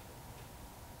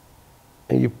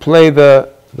 and you play the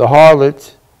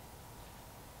harlot,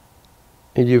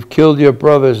 and you've killed your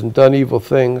brothers and done evil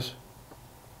things.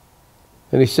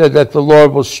 And he said that the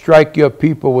Lord will strike your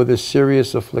people with a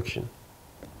serious affliction.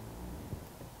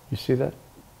 You see that?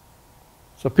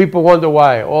 So people wonder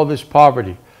why, all this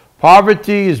poverty.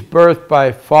 Poverty is birthed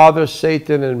by father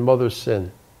Satan and mother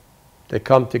sin. They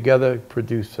come together and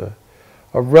produce a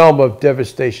realm of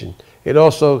devastation. It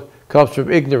also comes from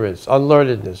ignorance,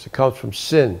 unlearnedness. It comes from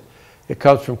sin. It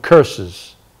comes from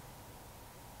curses.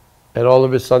 And all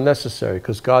of it's unnecessary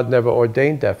because God never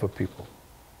ordained that for people.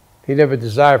 He never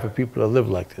desired for people to live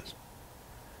like this.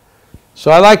 So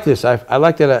I like this. I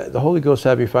like that the Holy Ghost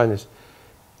had me find this.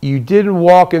 You didn't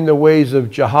walk in the ways of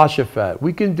Jehoshaphat.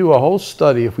 We can do a whole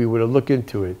study if we were to look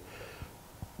into it.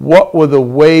 What were the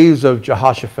ways of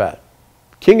Jehoshaphat?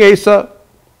 King Asa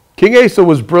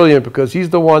was brilliant because he's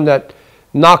the one that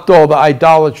knocked all the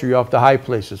idolatry off the high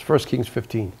places. 1 Kings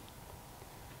 15.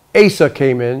 Asa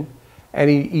came in and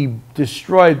he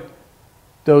destroyed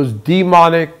those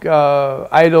demonic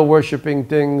idol-worshipping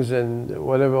things and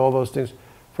whatever, all those things.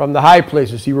 From the high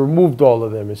places, he removed all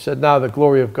of them and said, now the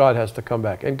glory of God has to come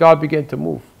back. And God began to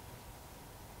move.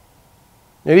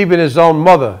 And even his own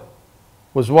mother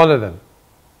was one of them.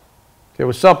 There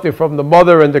was something from the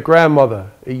mother and the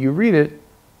grandmother. You read it,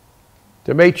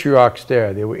 the matriarchs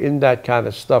there, they were in that kind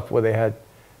of stuff where they had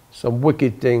some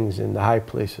wicked things in the high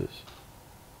places.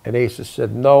 And Asa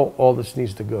said, no, all this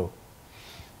needs to go.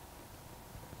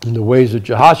 In the ways of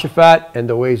Jehoshaphat and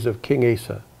the ways of King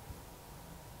Asa.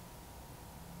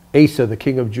 Asa, the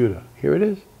king of Judah. Here it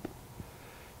is.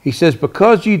 He says,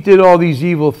 because you did all these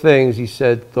evil things, he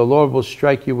said, the Lord will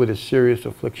strike you with a serious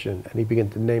affliction. And he began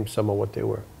to name some of what they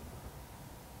were.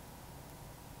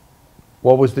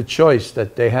 What was the choice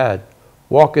that they had?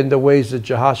 Walk in the ways of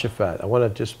Jehoshaphat. I want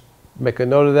to just make a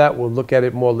note of that. We'll look at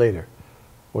it more later.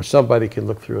 Or somebody can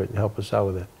look through it and help us out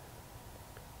with it.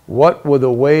 What were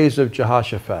the ways of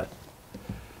Jehoshaphat?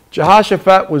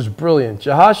 Jehoshaphat was brilliant.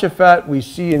 Jehoshaphat, we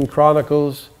see in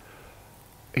Chronicles,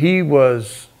 he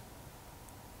was,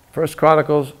 First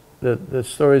Chronicles, the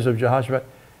stories of Jehoshaphat,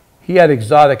 he had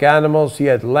exotic animals, he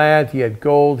had land, he had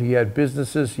gold, he had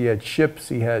businesses, he had ships,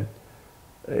 he had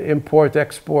import,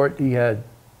 export, he had,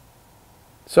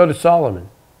 so did Solomon.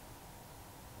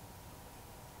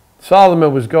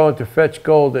 Solomon was going to fetch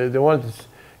gold. They wanted to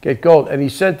get gold. And he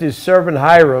sent his servant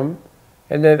Hiram.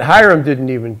 And then Hiram didn't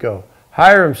even go.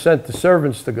 Hiram sent the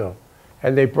servants to go.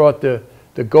 And they brought the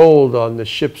gold on the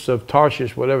ships of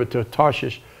Tarshish, whatever, to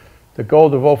Tarshish. The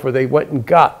gold of Ophir. They went and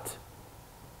got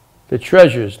the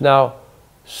treasures. Now,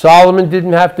 Solomon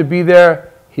didn't have to be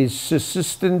there. His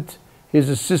assistant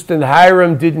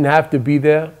Hiram didn't have to be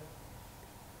there.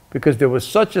 because there was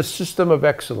such a system of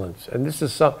excellence. And this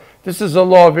is a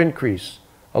law of increase,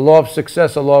 a law of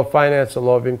success, a law of finance, a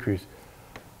law of increase.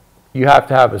 You have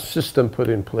to have a system put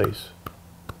in place.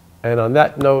 And on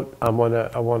that note, I want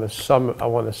to sum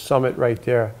it right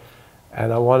there,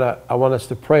 and I want us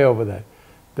to pray over that.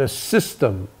 The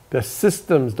systems,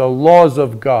 the laws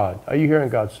of God. Are you hearing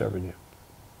God serving you?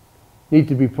 Need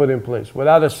to be put in place.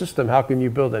 Without a system, how can you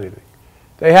build anything?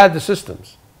 They had the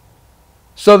systems.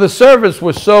 So the servants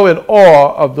were so in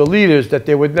awe of the leaders that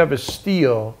they would never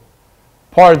steal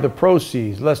part of the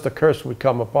proceeds, lest a curse would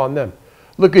come upon them.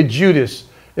 Look at Judas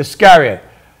Iscariot.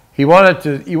 He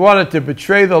wanted to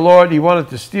betray the Lord. He wanted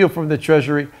to steal from the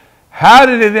treasury. How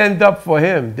did it end up for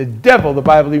him? The devil, the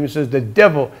Bible even says, the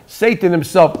devil, Satan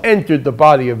himself, entered the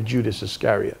body of Judas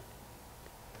Iscariot.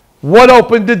 What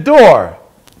opened the door?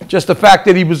 Just the fact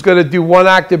that he was going to do one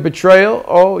act of betrayal?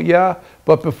 Oh, yeah.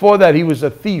 But before that, he was a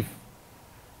thief.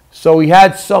 So he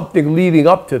had something leading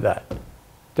up to that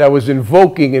was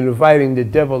invoking and inviting the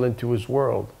devil into his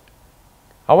world.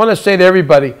 I want to say to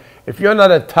everybody, if you're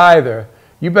not a tither,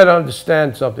 you better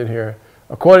understand something here.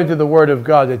 According to the Word of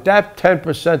God, that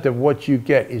 10% of what you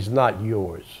get is not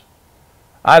yours.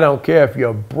 I don't care if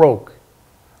you're broke.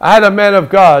 I had a man of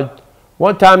God,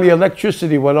 one time the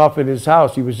electricity went off in his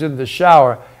house. He was in the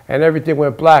shower and everything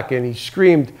went black and he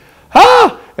screamed,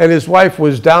 "Ah!" And his wife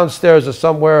was downstairs or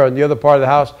somewhere in the other part of the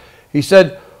house. He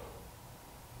said,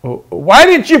 "Why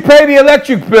didn't you pay the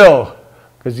electric bill?"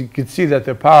 Because he could see that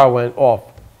the power went off.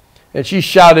 And she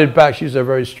shouted back. She's a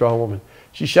very strong woman.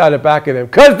 She shouted back at him,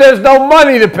 "Because there's no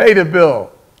money to pay the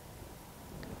bill."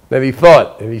 Then he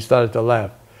thought, and he started to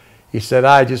laugh. He said,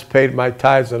 "I just paid my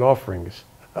tithes and offerings."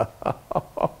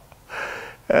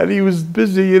 And he was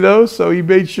busy, you know, so he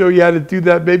made sure he had to do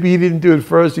that. Maybe he didn't do it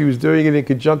first. He was doing it in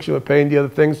conjunction with paying the other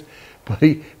things. But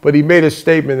he made a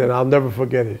statement, and I'll never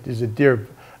forget it. He's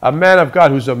a man of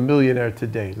God who's a millionaire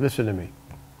today. Listen to me.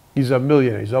 He's a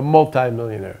millionaire. He's a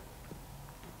multi-millionaire.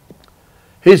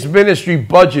 His ministry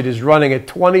budget is running at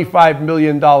 $25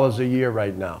 million a year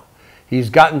right now. He's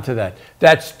gotten to that.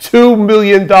 That's $2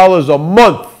 million a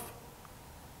month.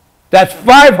 That's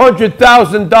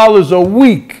 $500,000 a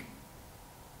week.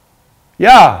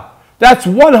 Yeah, that's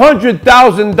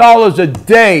 $100,000 a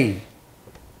day.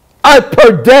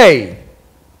 Per day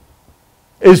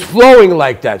is flowing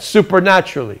like that,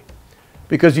 supernaturally.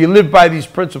 Because he lived by these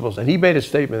principles. And he made a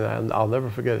statement, and I'll never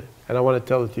forget it. And I want to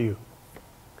tell it to you.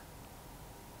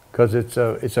 Because it's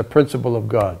a principle of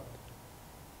God.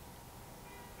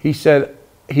 He said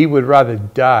he would rather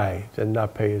die than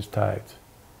not pay his tithes.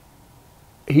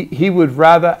 He would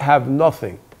rather have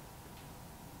nothing.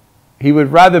 He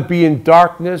would rather be in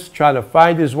darkness trying to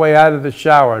find his way out of the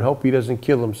shower and hope he doesn't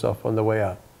kill himself on the way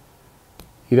out.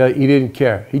 He didn't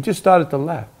care. He just started to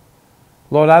laugh.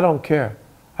 "Lord, I don't care.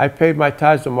 I paid my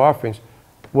tithes and my offerings."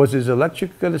 Was his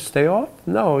electric going to stay off?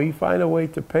 No, he found a way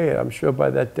to pay it. I'm sure by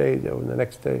that day or the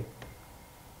next day.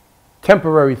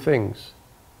 Temporary things.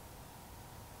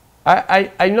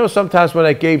 I know sometimes when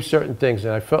I gave certain things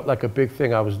and I felt like a big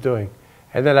thing I was doing,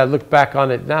 and then I look back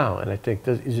on it now and I think,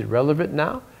 is it relevant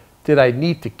now? Did I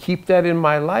need to keep that in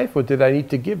my life or did I need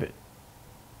to give it?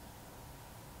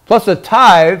 Plus a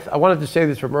tithe, I wanted to say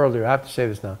this from earlier. I have to say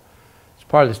this now. It's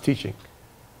part of this teaching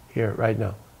here right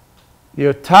now.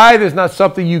 Your tithe is not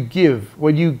something you give.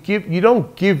 When you give, you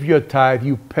don't give your tithe,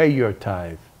 you pay your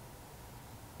tithe.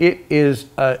 It is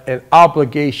an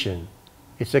obligation.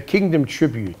 It's a kingdom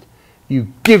tribute. You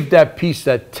give that piece,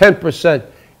 that 10%,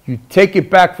 you take it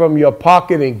back from your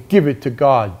pocket and give it to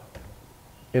God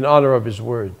in honor of his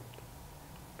word.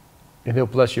 And he'll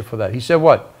bless you for that. He said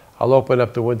what? "I'll open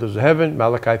up the windows of heaven,"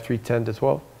 Malachi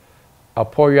 3:10-12. "I'll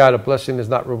pour you out a blessing that's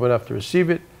not room enough to receive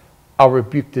it. I'll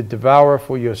rebuke the devourer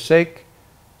for your sake,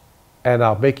 and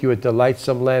I'll make you a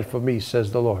delightsome land for me,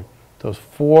 says the Lord." Those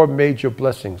 4 major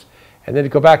blessings. And then to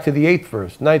go back to the 8th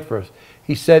verse, 9th verse.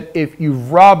 He said, if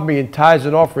you've robbed me in tithes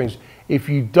and offerings, if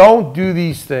you don't do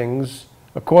these things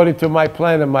according to my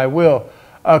plan and my will,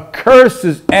 a curse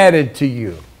is added to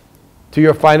you, to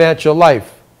your financial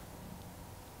life.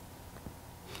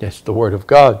 That's the word of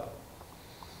God.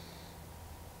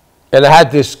 And I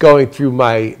had this going through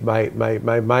my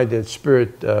mind and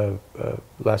spirit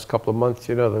last couple of months.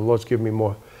 You know, the Lord's given me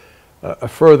more, a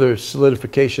further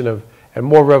solidification of, and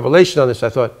more revelation on this. I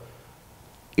thought,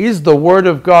 is the word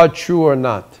of God true or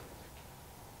not?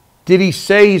 Did he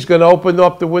say he's going to open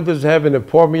up the windows of heaven and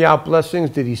pour me out blessings?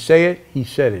 Did he say it? He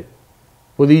said it.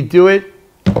 Will he do it?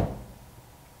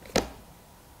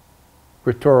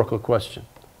 Rhetorical question.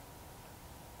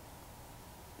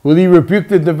 Will he rebuke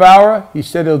the devourer? He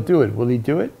said he'll do it. Will he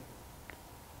do it?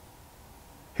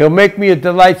 He'll make me a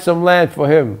delightsome land for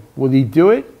him. Will he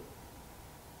do it?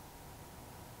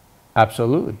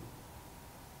 Absolutely.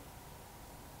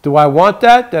 Do I want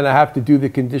that? Then I have to do the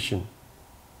condition.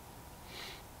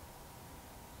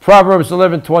 Proverbs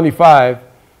 11:25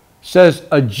 says,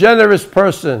 a generous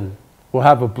person will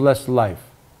have a blessed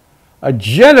life. A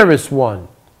generous one,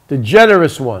 the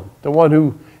generous one, the one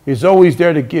who is always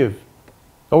there to give,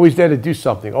 always there to do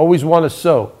something, always want to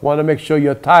sow, want to make sure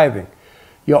you're tithing,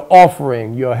 you're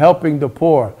offering, you're helping the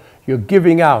poor, you're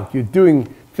giving out, you're doing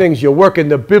things, you're working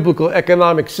the biblical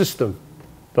economic system,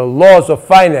 the laws of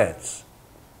finance,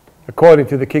 according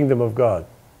to the kingdom of God,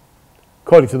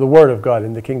 according to the word of God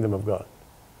in the kingdom of God.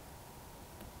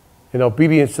 In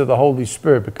obedience to the Holy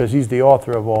Spirit, because he's the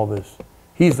author of all this.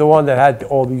 He's the one that had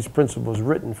all these principles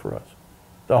written for us.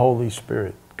 The Holy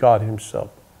Spirit, God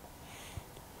himself.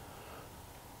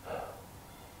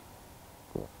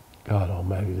 God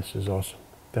Almighty, this is awesome.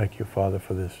 Thank you, Father,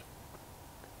 for this.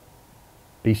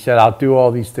 He said, I'll do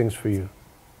all these things for you.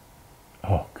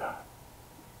 Oh, God.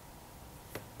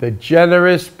 The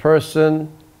generous person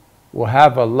will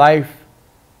have a life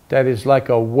that is like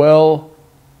a well,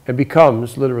 and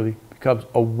literally becomes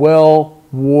a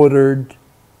well-watered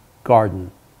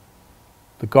garden.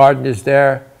 The garden is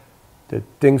there, the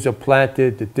things are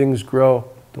planted, the things grow,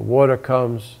 the water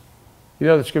comes. You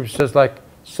know, the scripture says, like,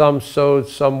 some sowed,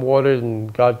 some watered,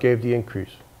 and God gave the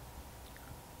increase.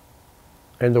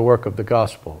 And the work of the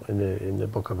gospel in the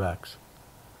book of Acts.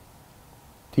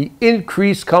 The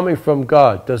increase coming from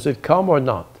God, does it come or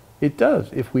not? It does,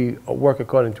 if we work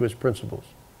according to his principles.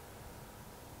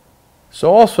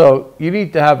 So also, you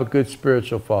need to have a good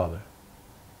spiritual father.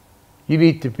 You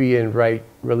need to be in right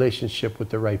relationship with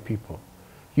the right people.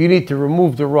 You need to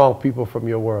remove the wrong people from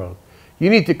your world. You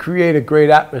need to create a great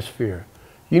atmosphere.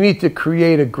 You need to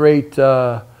create a great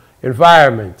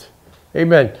environment.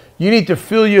 Amen. You need to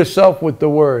fill yourself with the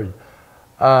word.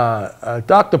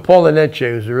 Dr. Paulinenche,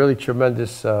 who's a really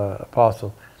tremendous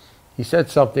apostle, he said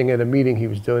something at a meeting he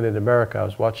was doing in America. I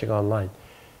was watching online.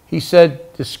 He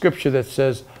said the scripture that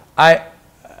says,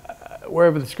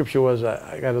 wherever the scripture was,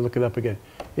 I got to look it up again.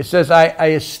 It says, I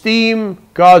esteem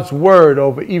God's word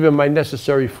over even my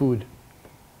necessary food.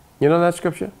 You know that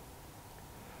scripture?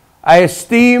 I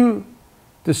esteem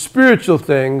the spiritual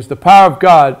things, the power of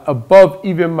God, above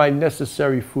even my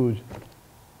necessary food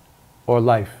or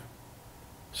life.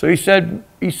 So he said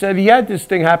he had this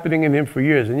thing happening in him for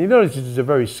years. And you notice he's a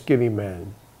very skinny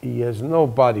man. He has no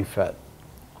body fat.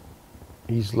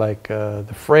 He's like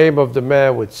the frame of the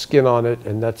man with skin on it,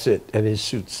 and that's it, and his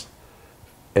suits.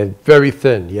 And very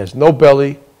thin. He has no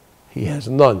belly. He has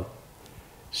none.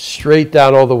 Straight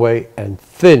down all the way and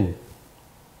thin.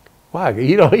 Wow,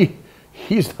 you know,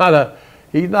 he's not a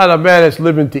man that's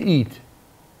living to eat.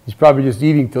 He's probably just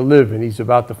eating to live, and he's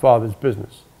about the Father's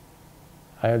business.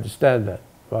 I understand that.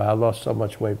 Well, I lost so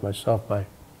much weight myself. I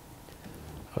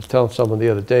was telling someone the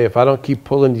other day, if I don't keep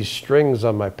pulling these strings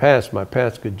on my pants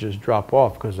could just drop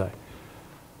off because I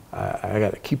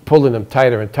got to keep pulling them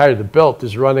tighter and tighter. The belt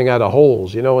is running out of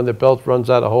holes. You know, when the belt runs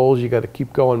out of holes, you got to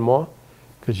keep going more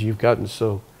because you've gotten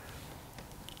so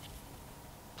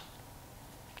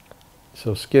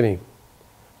skinny.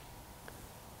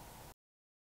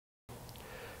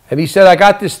 And he said, I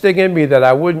got this thing in me that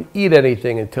I wouldn't eat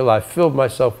anything until I filled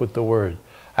myself with the word.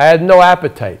 I had no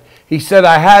appetite. He said,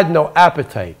 I had no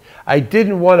appetite. I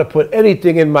didn't want to put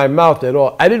anything in my mouth at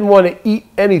all. I didn't want to eat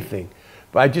anything,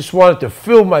 but I just wanted to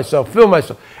fill myself.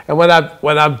 And when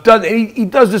I'm done, he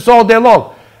does this all day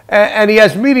long. And he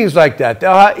has meetings like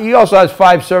that. He also has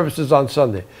 5 services on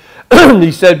Sunday.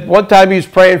 He said one time he was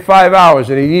praying 5 hours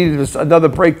and he needed another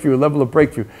breakthrough, a level of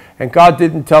breakthrough. And God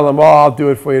didn't tell him, oh, I'll do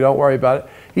it for you, don't worry about it.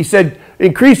 He said,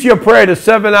 increase your prayer to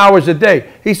 7 hours a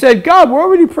day. He said, God, we're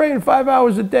already praying 5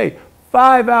 hours a day.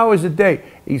 5 hours a day.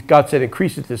 God said,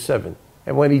 increase it to 7.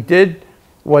 And when he did,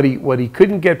 what he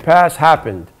couldn't get past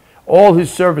happened. All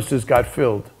his services got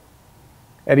filled.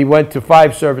 And he went to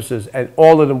 5 services, and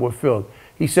all of them were filled.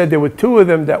 He said there were 2 of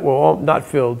them that were all not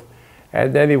filled.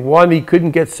 And then he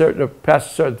couldn't get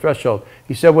past a certain threshold.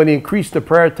 He said when he increased the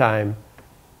prayer time,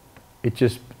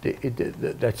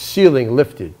 that ceiling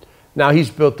lifted. Now he's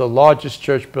built the largest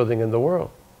church building in the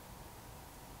world.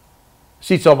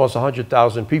 Seats almost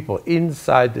 100,000 people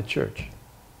inside the church.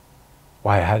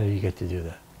 Why? How did he get to do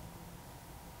that?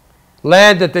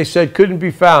 Land that they said couldn't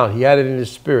be found. He had it in his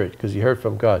spirit because he heard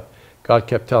from God. God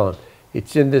kept telling him,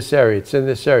 it's in this area, it's in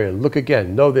this area. Look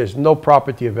again. No, there's no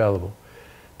property available.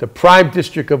 The prime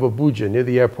district of Abuja near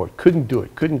the airport couldn't do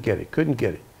it, couldn't get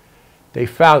it. They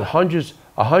found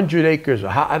 100 acres,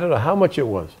 I don't know how much it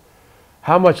was,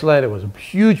 how much land it was, a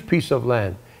huge piece of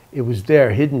land. It was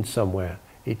there hidden somewhere.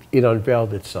 it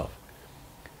unveiled itself.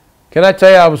 Can I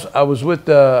tell you, I was with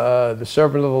the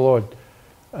servant of the Lord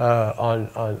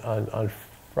on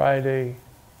Friday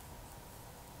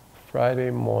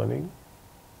morning.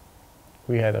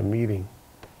 We had a meeting,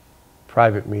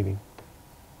 private meeting.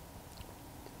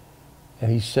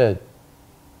 And he said,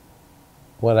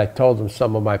 when I told him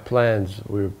some of my plans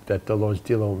that the Lord's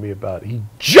dealing with me about, he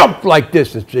jumped like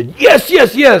this and said, yes,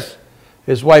 yes, yes.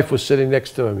 His wife was sitting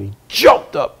next to him. He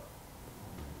jumped up.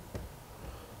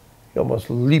 He almost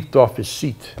leaped off his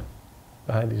seat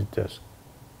behind his desk.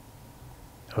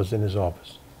 I was in his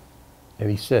office.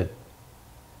 And he said,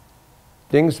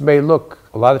 things may look,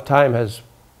 a lot of time has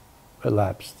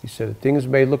elapsed. He said, things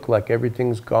may look like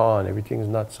everything's gone, everything's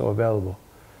not so available.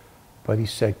 But he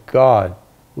said, God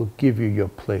will give you your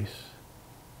place.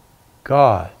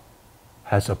 God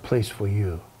has a place for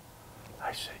you.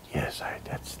 I said, yes,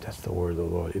 that's the word of the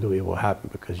Lord. It will happen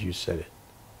because you said it.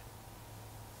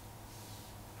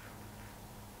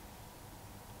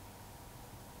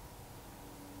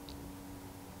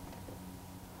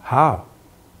 How?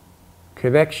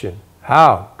 Connection.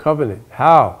 How? Covenant.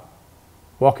 How?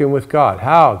 Walking with God.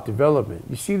 How? Development.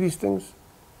 You see these things?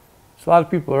 So a lot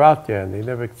of people are out there and they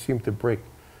never seem to break.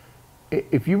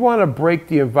 If you want to break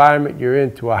the environment you're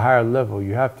in to a higher level,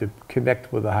 you have to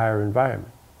connect with a higher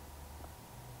environment.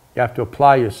 You have to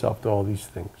apply yourself to all these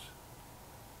things.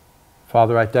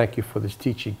 Father, I thank you for this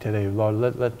teaching today.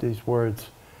 Lord, let these words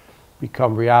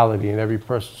become reality in every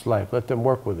person's life. Let them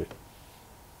work with it.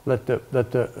 Let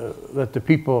the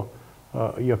people,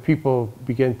 your people,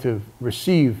 begin to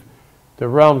receive the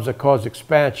realms that cause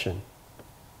expansion,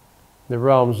 the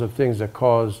realms of things that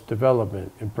cause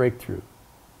development and breakthrough.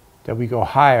 That we go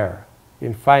higher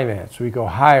in finance, we go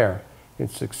higher in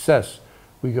success,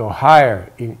 we go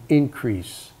higher in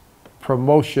increase,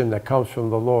 promotion that comes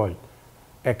from the Lord,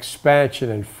 expansion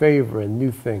and favor and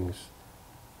new things.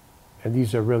 And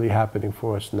these are really happening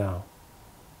for us now.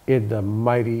 In the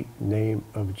mighty name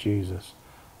of Jesus.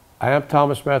 I am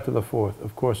Thomas Manton IV.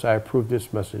 Of course, I approve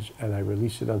this message and I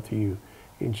release it unto you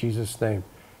in Jesus' name.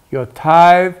 Your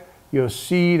tithe, your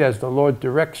seed, as the Lord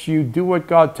directs you, do what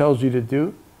God tells you to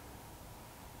do.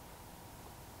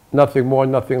 Nothing more,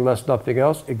 nothing less, nothing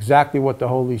else. Exactly what the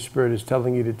Holy Spirit is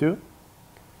telling you to do.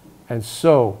 And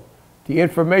so, the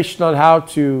information on how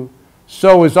to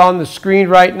sow is on the screen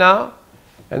right now.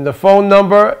 And the phone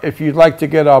number, if you'd like to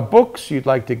get our books, you'd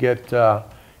like to get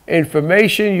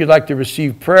information, you'd like to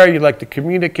receive prayer, you'd like to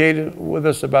communicate with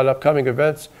us about upcoming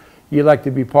events, you'd like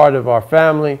to be part of our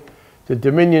family, the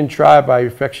Dominion tribe, I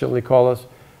affectionately call us,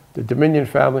 the Dominion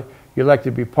family. You'd like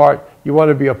to be part, you want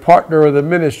to be a partner of the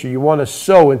ministry, you want to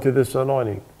sow into this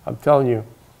anointing. I'm telling you,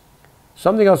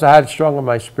 something else I had strong in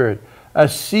my spirit. A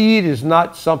seed is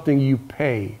not something you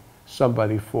pay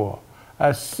somebody for.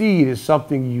 A seed is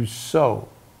something you sow.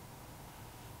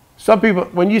 Some people,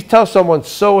 when you tell someone,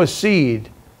 sow a seed,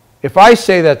 if I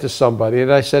say that to somebody,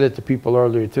 and I said it to people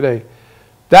earlier today,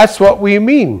 that's what we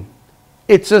mean.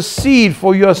 It's a seed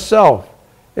for yourself.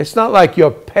 It's not like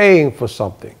you're paying for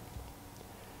something.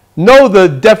 Know the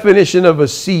definition of a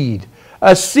seed.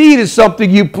 A seed is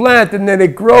something you plant and then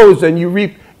it grows and you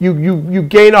reap, you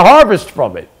gain a harvest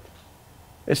from it.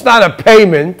 It's not a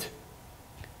payment.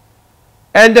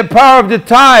 And the power of the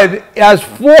tithe has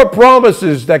 4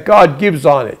 promises that God gives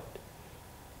on it.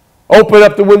 Open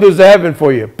up the windows of heaven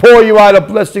for you. Pour you out a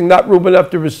blessing, not room enough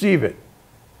to receive it.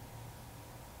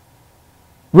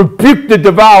 Rebuke the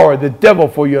devourer, the devil,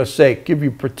 for your sake. Give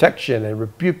you protection and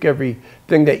rebuke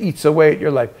everything that eats away at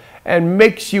your life. And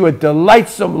makes you a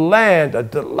delightsome land, a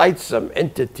delightsome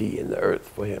entity in the earth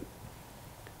for him.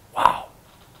 Wow.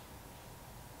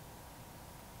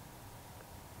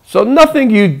 So nothing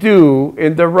you do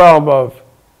in the realm of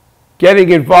getting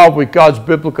involved with God's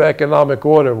biblical economic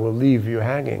order will leave you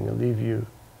hanging and leave you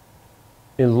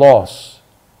in loss.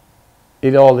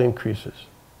 It all increases.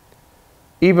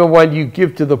 Even when you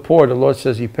give to the poor, the Lord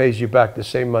says he pays you back the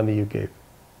same money you gave.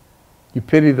 You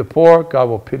pity the poor, God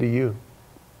will pity you.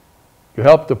 You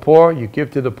help the poor, you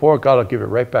give to the poor, God will give it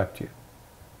right back to you.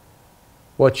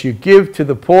 What you give to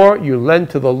the poor, you lend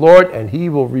to the Lord, and he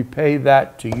will repay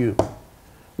that to you.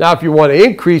 Now, if you want to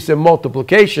increase in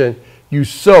multiplication, you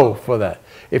sow for that.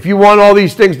 If you want all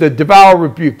these things, the devour,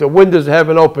 rebuke, the windows of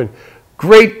heaven open,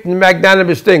 great and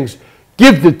magnanimous things,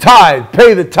 give the tithe,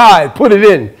 pay the tithe, put it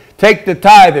in. Take the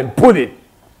tithe and put it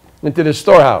into the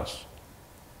storehouse.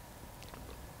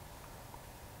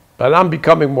 But I'm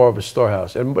becoming more of a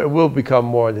storehouse, and it will become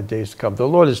more in the days to come. The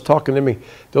Lord is talking to me.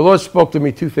 The Lord spoke to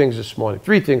me 3 things this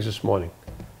morning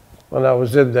when I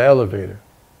was in the elevator.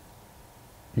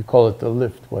 You call it the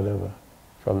lift, whatever.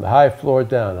 from the high floor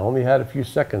down. I only had a few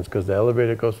seconds because the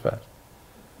elevator goes fast.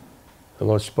 The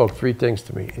Lord spoke 3 things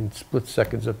to me in split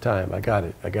seconds of time. I got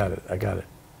it, I got it, I got it.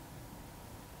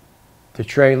 To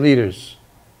train leaders,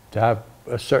 to have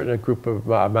a certain group of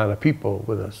amount of people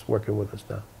with us, working with us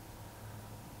now.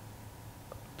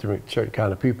 To reach a certain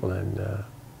kind of people, and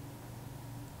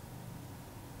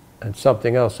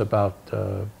something else about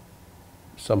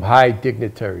some high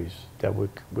dignitaries that we're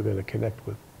going to connect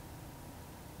with.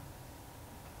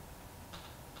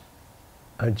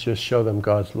 And just show them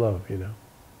God's love, you know.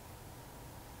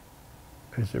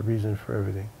 There's a reason for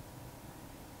everything.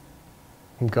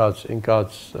 In God's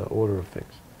order of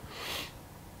things.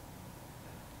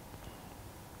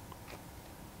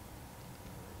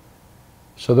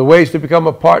 So the ways to become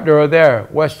a partner are there.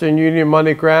 Western Union,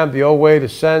 MoneyGram, the old way to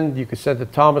send. You can send to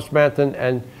Thomas Manton,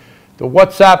 and the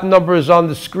WhatsApp number is on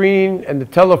the screen, and the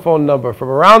telephone number from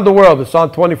around the world. It's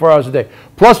on 24 hours a day.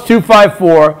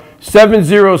 +254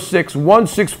 706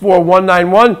 164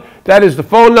 191. That is the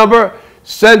phone number.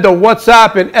 Send a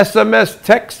WhatsApp and SMS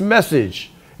text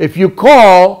message. If you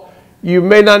call, you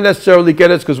may not necessarily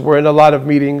get us because we're in a lot of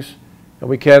meetings and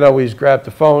we can't always grab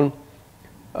the phone.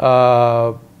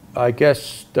 I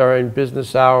guess during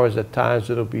business hours at times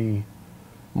it'll be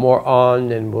more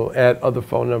on, and we'll add other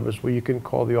phone numbers where you can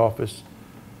call the office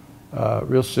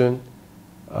real soon.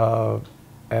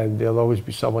 And there'll always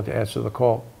be someone to answer the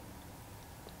call.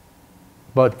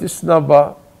 But this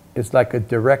number is like a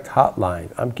direct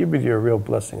hotline. I'm giving you a real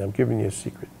blessing. I'm giving you a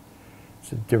secret.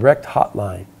 It's a direct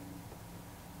hotline.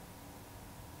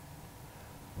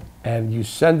 And you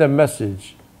send a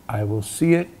message, I will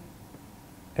see it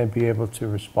and be able to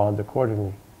respond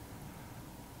accordingly.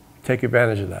 Take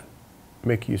advantage of that.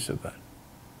 Make use of that.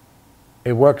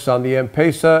 It works on the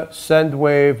M-Pesa,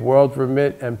 Sendwave, World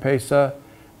Remit, M-Pesa,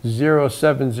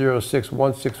 0706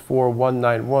 164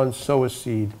 191, sow a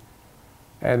seed.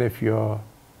 And if you're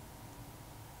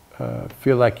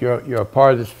feel like you're a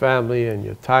part of this family and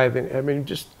you're tithing, I mean,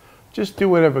 just do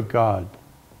whatever God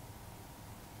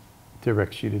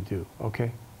directs you to do,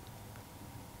 okay?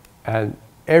 And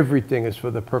everything is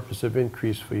for the purpose of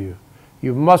increase for you.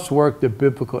 You must work the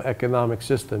biblical economic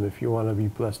system if you want to be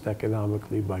blessed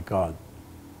economically by God.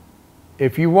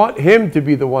 If you want Him to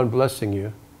be the one blessing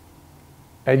you,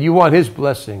 and you want His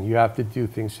blessing, you have to do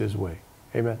things His way.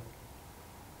 Amen?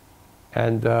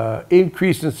 And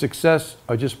increase and success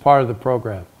are just part of the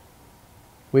program.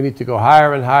 We need to go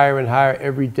higher and higher and higher.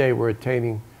 Every day we're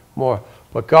attaining more.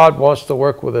 But God wants to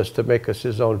work with us to make us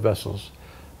His own vessels.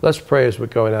 Let's pray as we're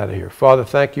going out of here. Father,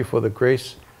 thank you for the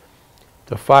grace,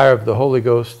 the fire of the Holy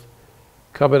Ghost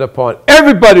coming upon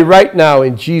everybody right now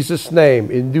in Jesus' name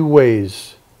in new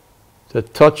ways. The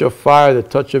touch of fire, the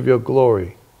touch of your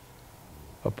glory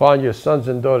upon your sons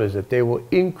and daughters, that they will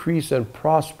increase and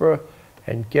prosper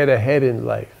and get ahead in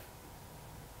life.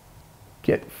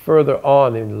 Get further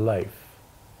on in life.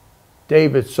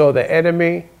 David saw the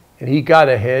enemy and he got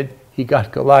ahead. He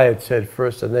got Goliath's head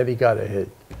first and then he got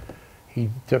ahead. He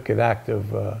took an act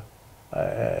of,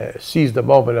 seized the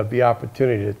moment of the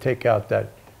opportunity to take out that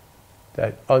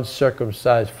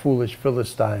uncircumcised, foolish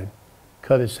Philistine,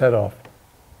 cut his head off.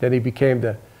 Then he became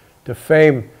the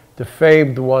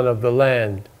famed one of the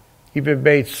land. Even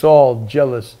made Saul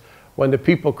jealous. When the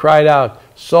people cried out,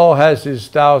 Saul has his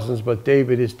thousands, but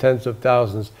David his tens of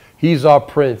thousands. He's our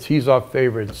prince. He's our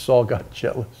favorite. Saul got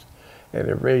jealous and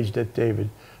it raged at David.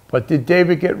 But did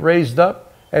David get raised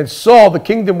up? And Saul, the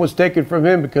kingdom was taken from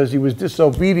him because he was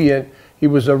disobedient. He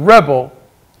was a rebel.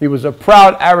 He was a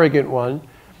proud, arrogant one.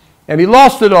 And he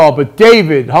lost it all. But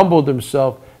David humbled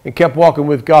himself and kept walking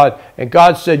with God. And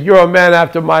God said, you're a man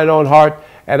after mine own heart,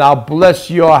 and I'll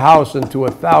bless your house into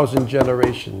 1,000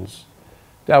 generations.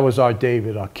 That was our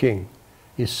David, our king.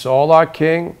 Is Saul our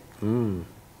king?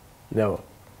 No.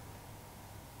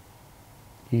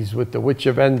 He's with the witch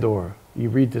of Endor. You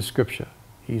read the scripture.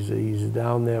 He's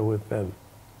down there with them.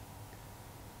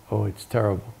 Oh, it's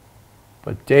terrible.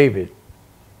 But David,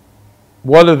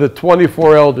 one of the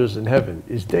 24 elders in heaven,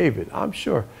 is David, I'm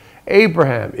sure.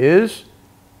 Abraham is.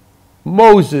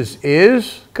 Moses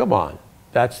is. Come on,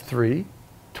 that's 3.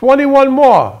 21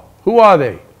 more. Who are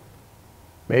they?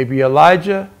 Maybe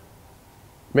Elijah,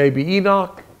 maybe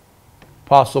Enoch,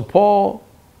 Apostle Paul,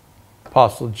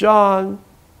 Apostle John.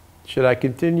 Should I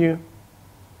continue?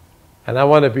 And I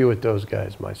want to be with those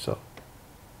guys myself.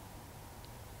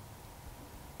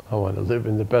 I want to live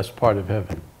in the best part of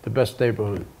heaven, the best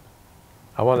neighborhood.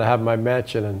 I want to have my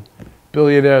mansion on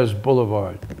Billionaires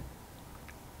Boulevard.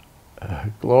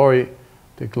 The Glory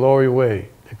Way,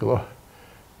 the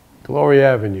Glory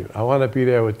Avenue. I want to be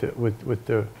there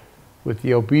with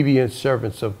the obedient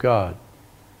servants of God.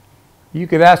 You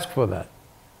can ask for that.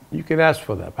 You can ask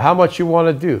for that. But how much you want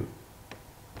to do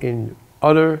in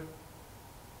utter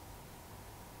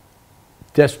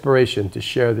desperation to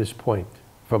share this point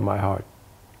from my heart.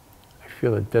 I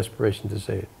feel a desperation to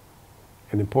say it,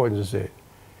 and importance to say it.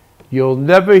 You'll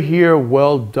never hear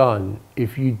well done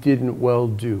if you didn't well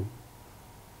do.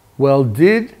 Well,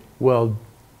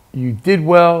 you did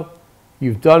well,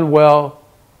 you've done well,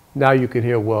 now you can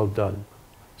hear well done.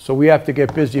 So we have to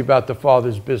get busy about the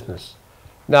Father's business.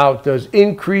 Now, does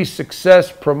increased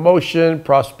success, promotion,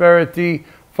 prosperity,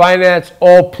 finance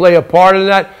all play a part in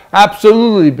that?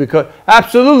 Absolutely,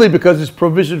 because it's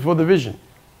provision for the vision.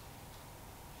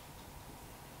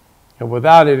 And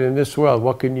without it in this world,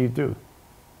 what can you do?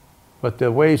 But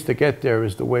the ways to get there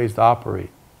is the ways to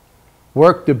operate.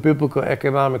 Work the biblical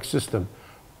economic system.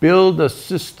 Build a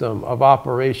system of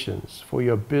operations for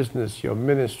your business, your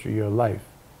ministry, your life.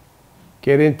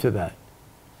 Get into that.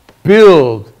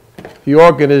 Build the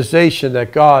organization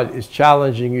that God is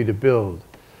challenging you to build.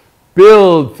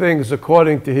 Build things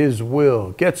according to His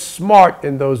will. Get smart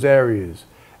in those areas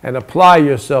and apply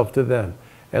yourself to them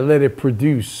and let it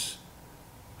produce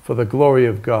for the glory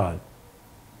of God.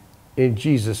 In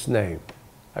Jesus' name,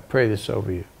 I pray this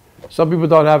over you. Some people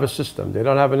don't have a system. They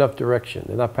don't have enough direction.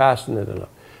 They're not passionate enough.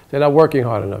 They're not working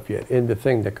hard enough yet in the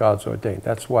thing that God's ordained.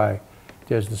 That's why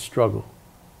there's the struggle.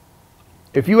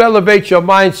 If you elevate your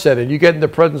mindset and you get in the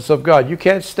presence of God, you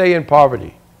can't stay in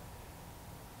poverty.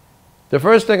 The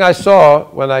first thing I saw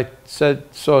when I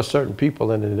saw certain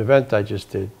people in an event I just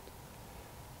did,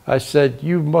 I said,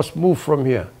 you must move from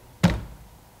here.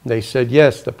 They said,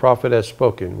 yes, the prophet has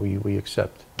spoken. We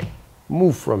accept.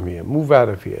 Move from here. Move out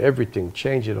of here. Everything.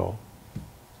 Change it all.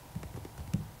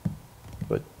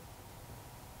 But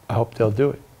I hope they'll do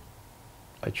it.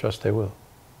 I trust they will.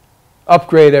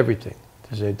 Upgrade everything.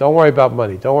 To say, don't worry about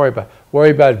money. Don't worry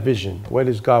about vision. Where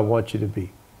does God want you to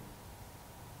be?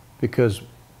 Because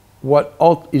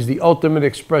what is the ultimate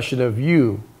expression of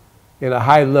you in a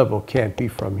high level can't be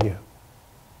from here.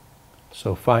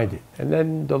 So find it. And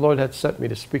then the Lord had sent me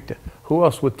to speak to. Who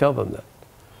else would tell them that?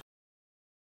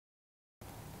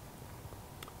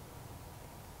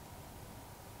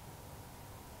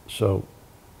 So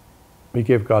we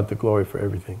give God the glory for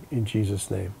everything in Jesus'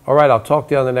 name. All right, I'll talk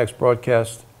to you on the next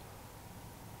broadcast.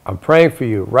 I'm praying for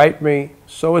you. Write me,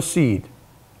 sow a seed.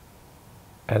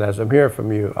 And as I'm hearing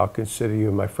from you, I'll consider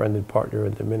you my friend and partner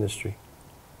in the ministry.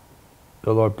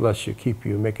 The Lord bless you, keep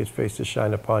you, make His face to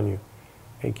shine upon you,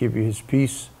 and give you His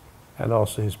peace and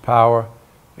also His power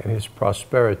and His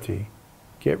prosperity.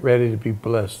 Get ready to be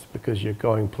blessed because you're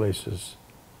going places.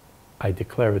 I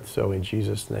declare it so in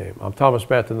Jesus' name. I'm Thomas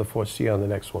Manton the Fourth. See you on the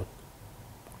next one.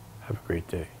 Have a great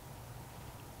day.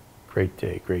 Great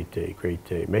day, great day, great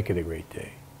day. Make it a great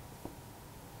day.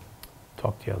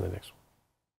 Talk to you on the next one.